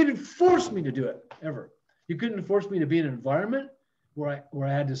bet. You couldn't force me to do it ever. You couldn't force me to be in an environment where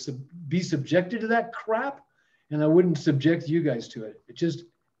I had to be subjected to that crap, and I wouldn't subject you guys to it. It just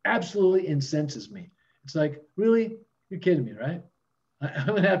absolutely incenses me. It's like, really? You're kidding me, right? I'm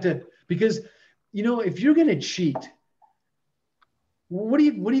going to have to, because, you know, if you're going to cheat, what are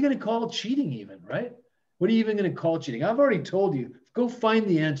you going to call cheating even, right? What are you even going to call cheating? I've already told you, go find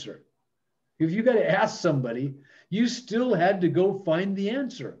the answer. If you got to ask somebody, you still had to go find the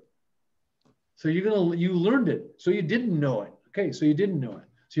answer. So you learned it. So you didn't know it. Okay, so you didn't know it.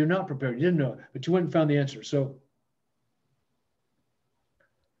 So you're not prepared. You didn't know it, but you went and found the answer. So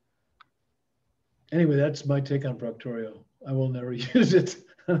anyway, that's my take on Proctorio. I will never use it.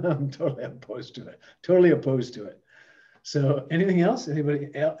 I'm totally opposed to it. Totally opposed to it. So anything else? Anybody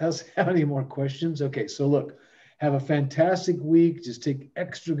else have any more questions? Okay, so look, have a fantastic week. Just take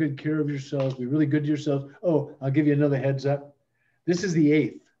extra good care of yourselves. Be really good to yourselves. Oh, I'll give you another heads up. This is the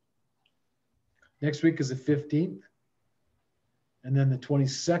 8th. Next week is the 15th. And then the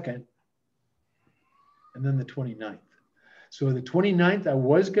 22nd. And then the 29th. So the 29th, I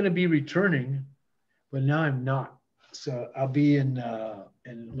was going to be returning, but now I'm not. So I'll be in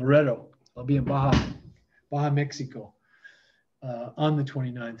Loreto. I'll be in Baja, Mexico. On the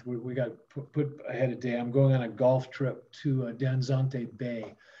 29th, we got put ahead a day. I'm going on a golf trip to Danzante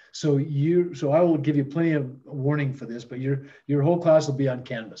Bay. So I will give you plenty of warning for this, but your whole class will be on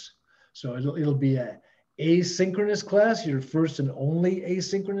Canvas. So it'll be a asynchronous class, your first and only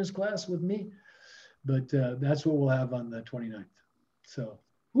asynchronous class with me. But that's what we'll have on the 29th. So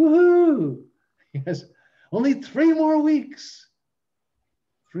woohoo! Yes, only 3 more weeks.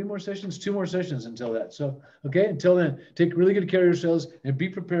 3 more sessions, 2 more sessions until that. So, okay, until then, take really good care of yourselves and be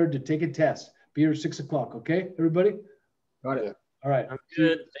prepared to take a test. Be here at 6 o'clock, okay, everybody? Got it. All right. I'm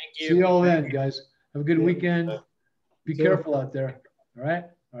good. Thank you. See you all then, guys. Have a good weekend. Be careful out there. All right?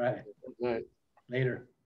 All right. Later.